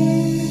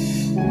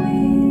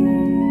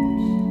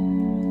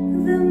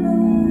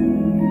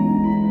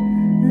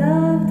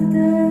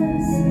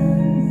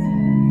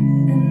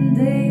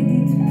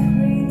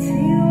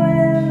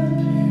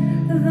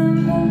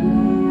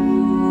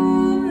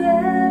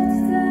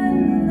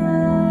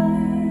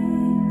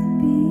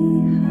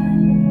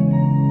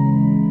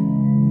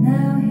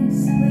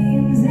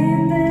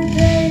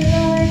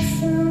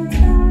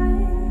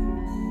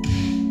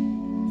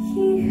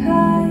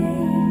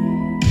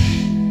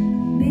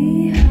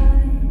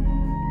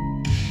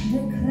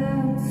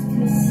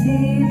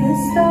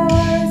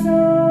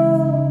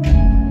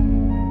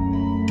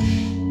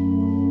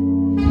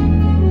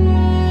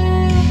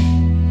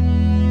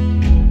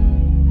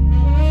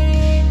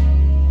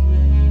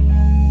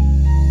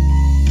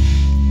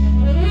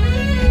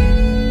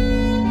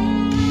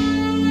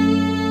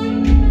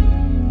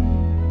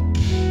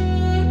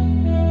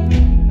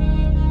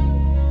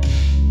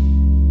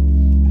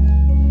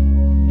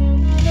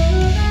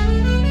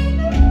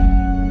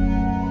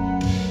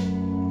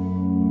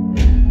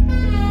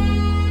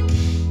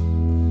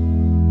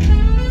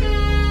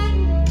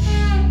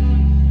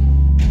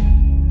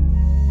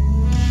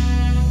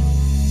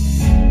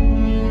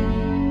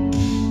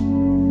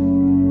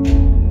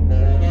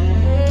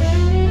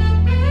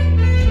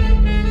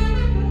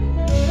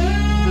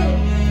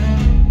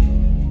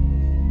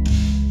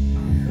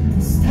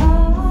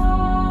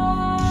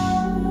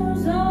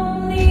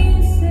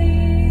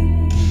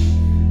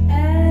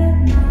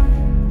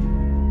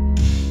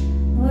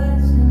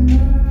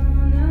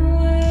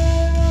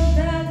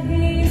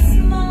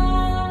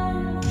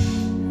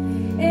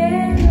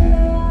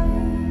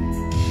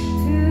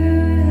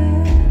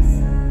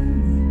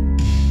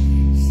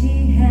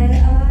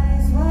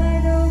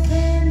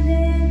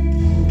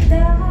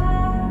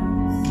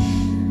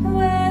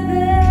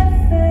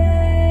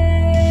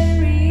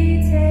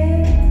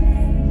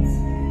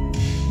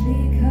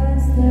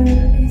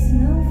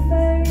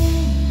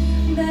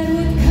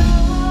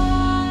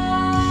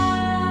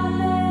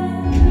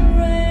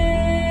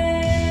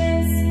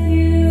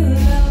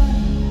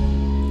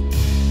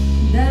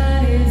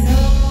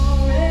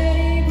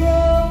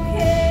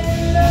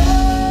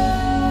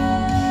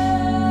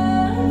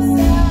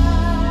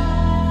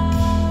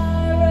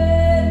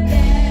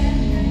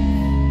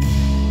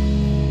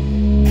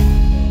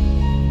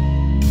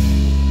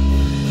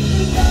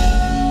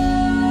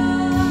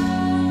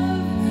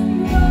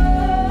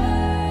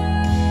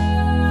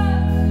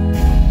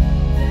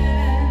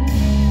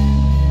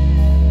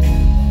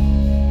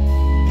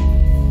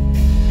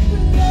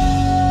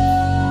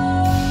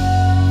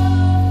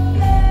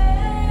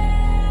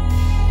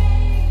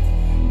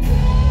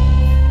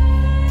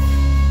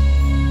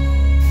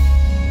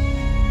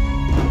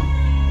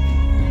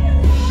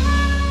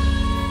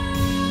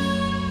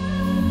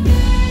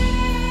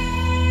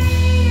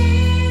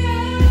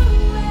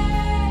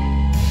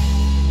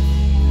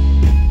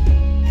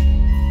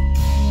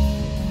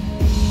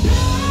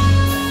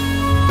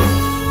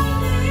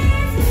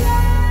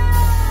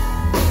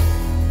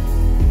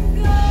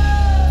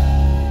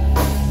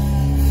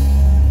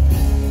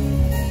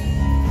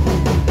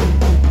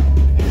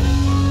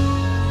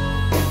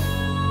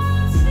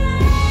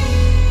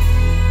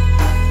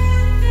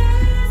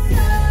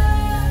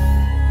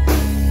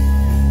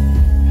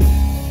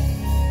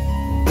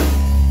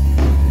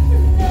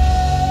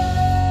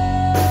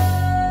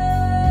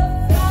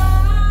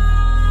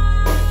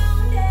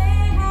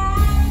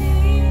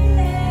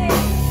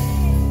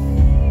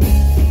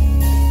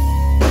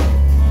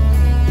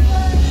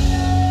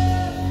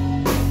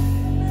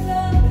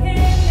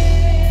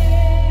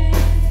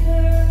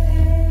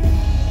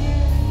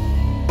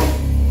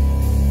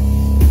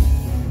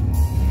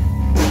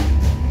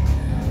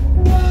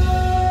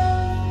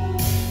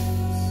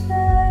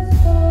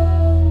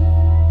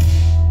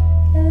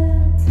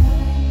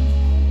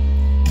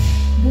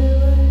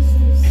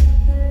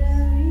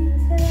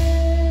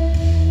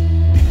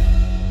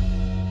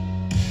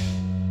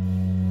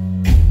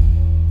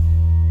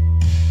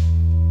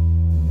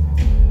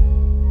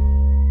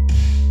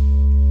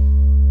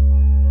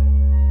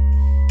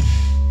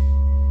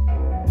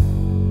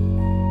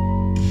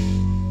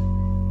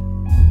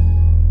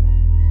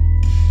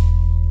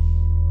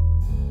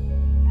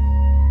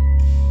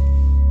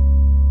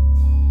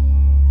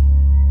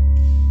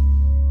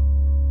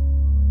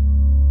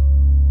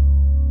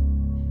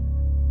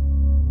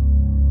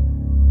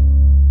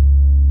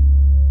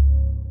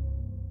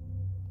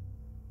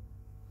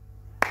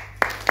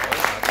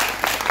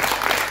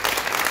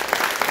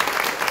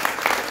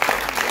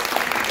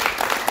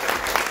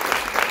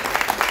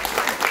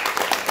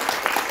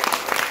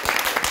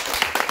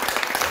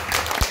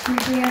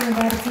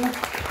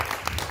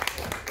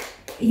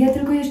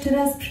tylko jeszcze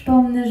raz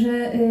przypomnę,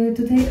 że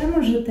tutaj, a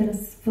może teraz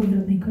w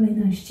odwrotnej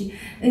kolejności,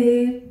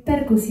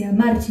 perkusja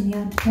Marcin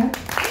Jadczak,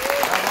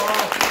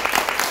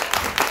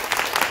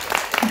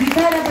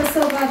 gitara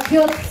basowa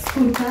Piotr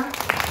Skórka,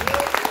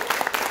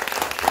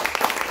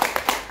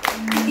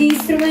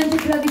 instrumenty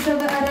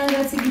klawiszowe,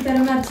 aranżacje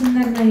gitara Marcin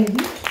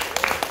Nagnajewicz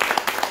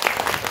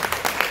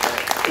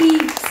i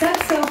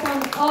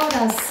saksofon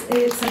oraz,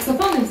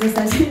 saksofony w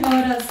zasadzie,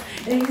 oraz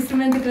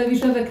instrumenty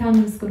klawiszowe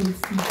Kamil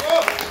Skorupski.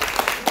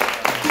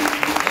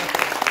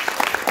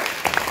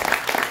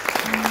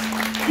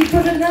 I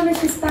pożegnamy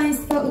się z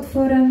Państwa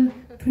utworem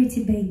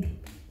Pretty Baby.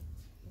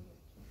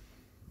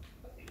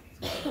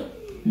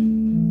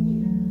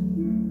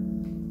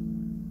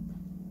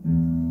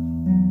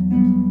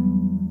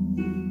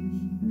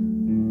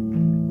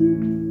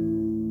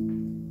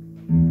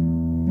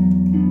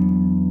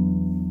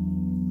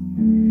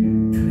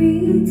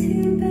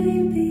 Pretty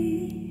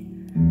baby,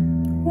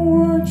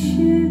 what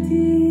you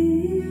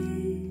did,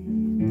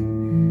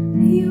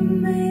 you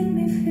made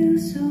me feel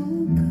so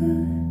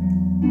good.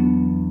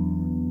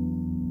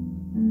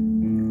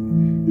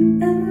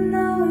 And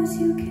now as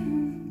you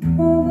can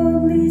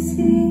probably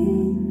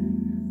see,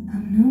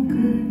 I'm no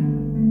good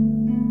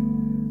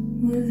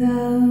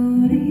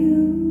without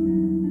you.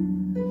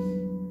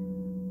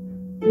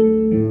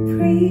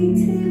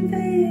 Pretty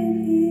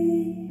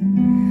baby,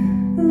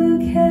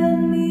 look at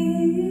me.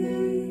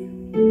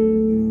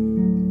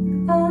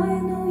 I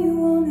know you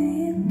want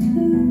it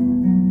too.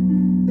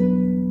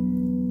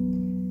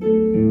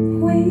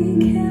 We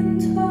can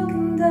talk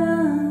and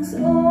dance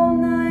all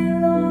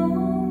night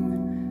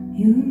long.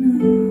 You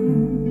know,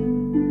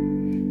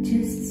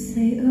 just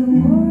say a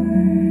word.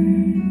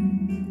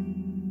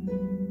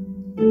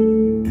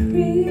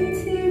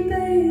 Pretty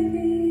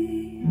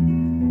baby,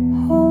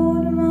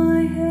 hold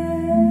my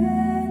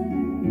hand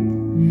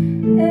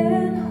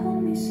and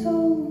hold me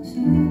so,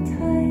 so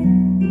tight.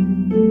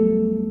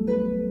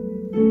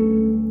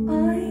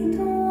 I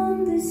don't want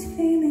this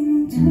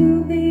feeling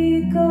to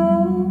be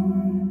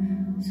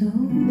gone, so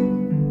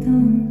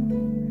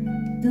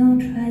don't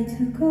try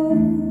to go.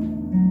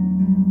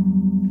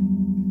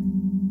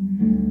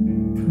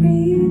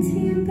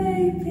 Pretty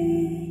baby,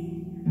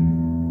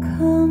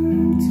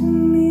 come to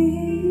me.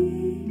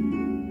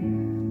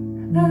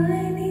 I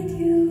need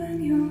you and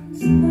your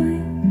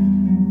smile.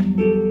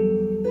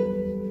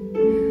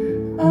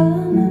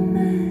 I'm a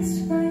mess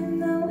right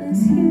now, as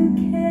you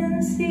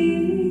can see.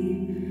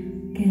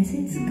 Guess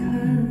it's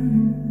 'cause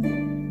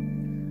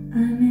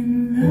I'm in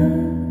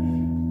love.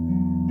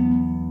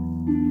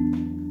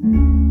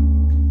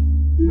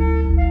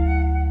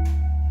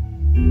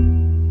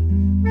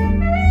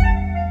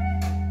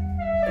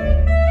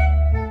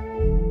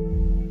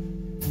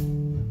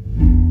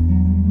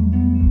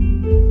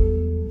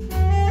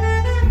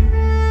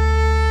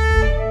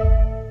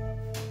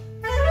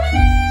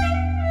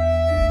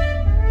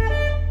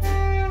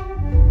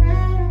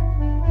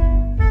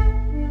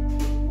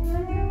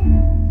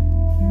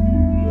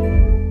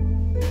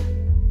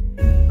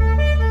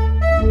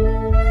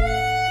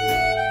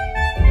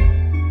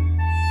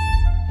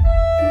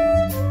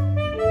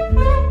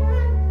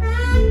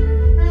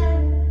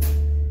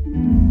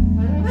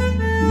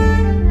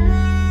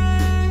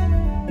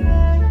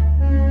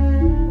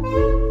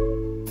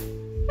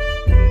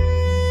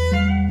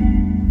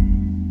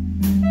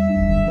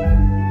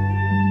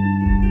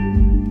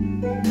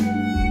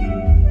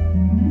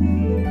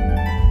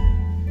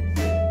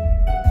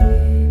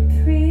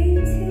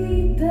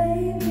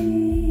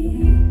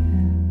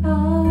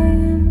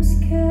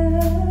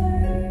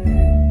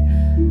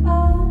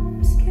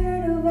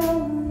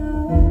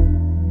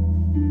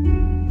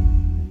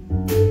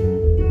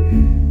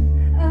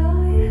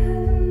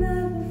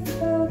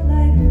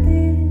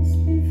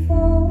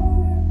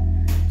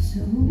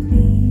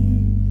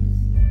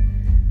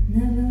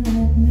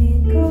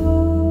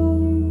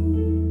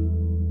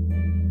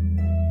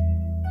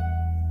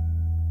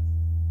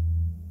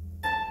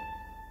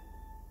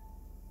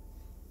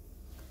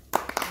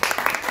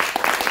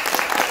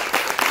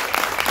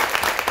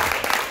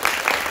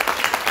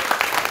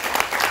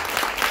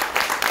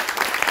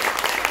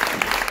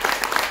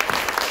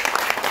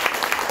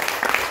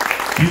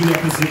 Julia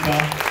KUZYKA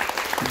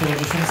i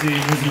towarzyszący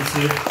jej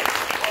muzycy.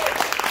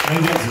 Moi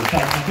drodzy,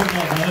 tak, na pewno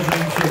należą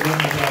im się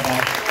ogromne brawa.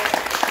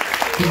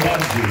 Tym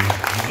bardziej,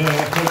 że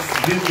choć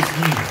wielu z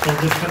nich to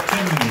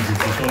doświadczeni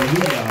muzycy, to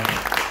Julia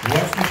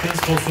właśnie w ten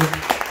sposób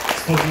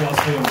stworzyła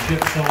swoją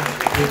pierwszą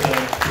płytę,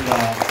 która,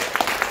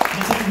 no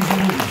co tu dużo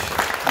mówić,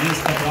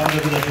 jest naprawdę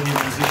wydarzeniem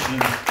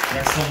muzycznym,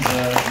 jak sądzę,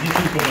 nie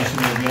tylko w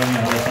naszym regionie,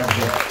 ale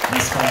także na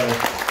skalę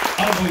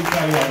albo i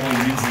kraju, albo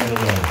i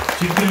międzynarodowej.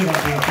 Dziękuję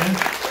Wam pięknie.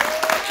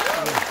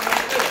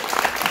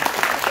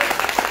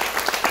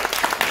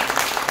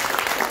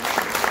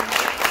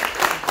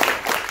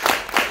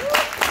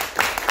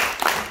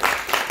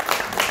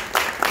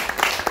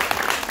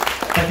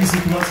 W takich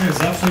sytuacjach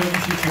zawsze robi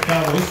się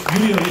ciekawość.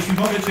 Julio, jeśli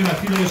mogę Cię na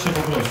chwilę jeszcze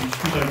poprosić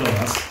tutaj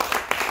do nas,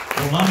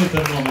 bo mamy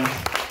ten moment,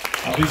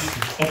 abyś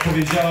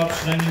odpowiedziała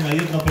przynajmniej na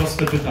jedno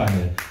proste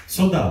pytanie.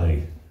 Co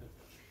dalej?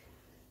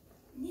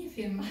 Nie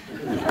wiem.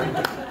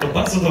 To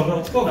bardzo dobra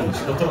odpowiedź.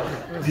 No to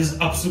jest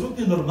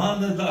absolutnie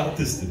normalne dla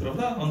artysty,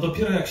 prawda? On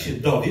dopiero jak się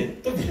dowie,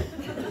 to wie.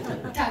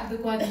 Tak,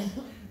 dokładnie.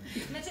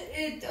 Znaczy,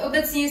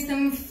 obecnie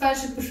jestem w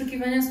fazie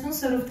poszukiwania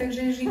sponsorów,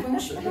 także jeżeli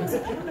komuś pomóc,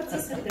 zapraszam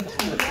bardzo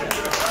serdecznie.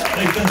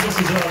 No i w ten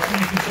sposób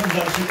załatwiliśmy ciąg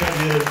dalszy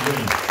prawie.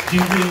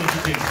 Dziękuję Ci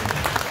pięknie.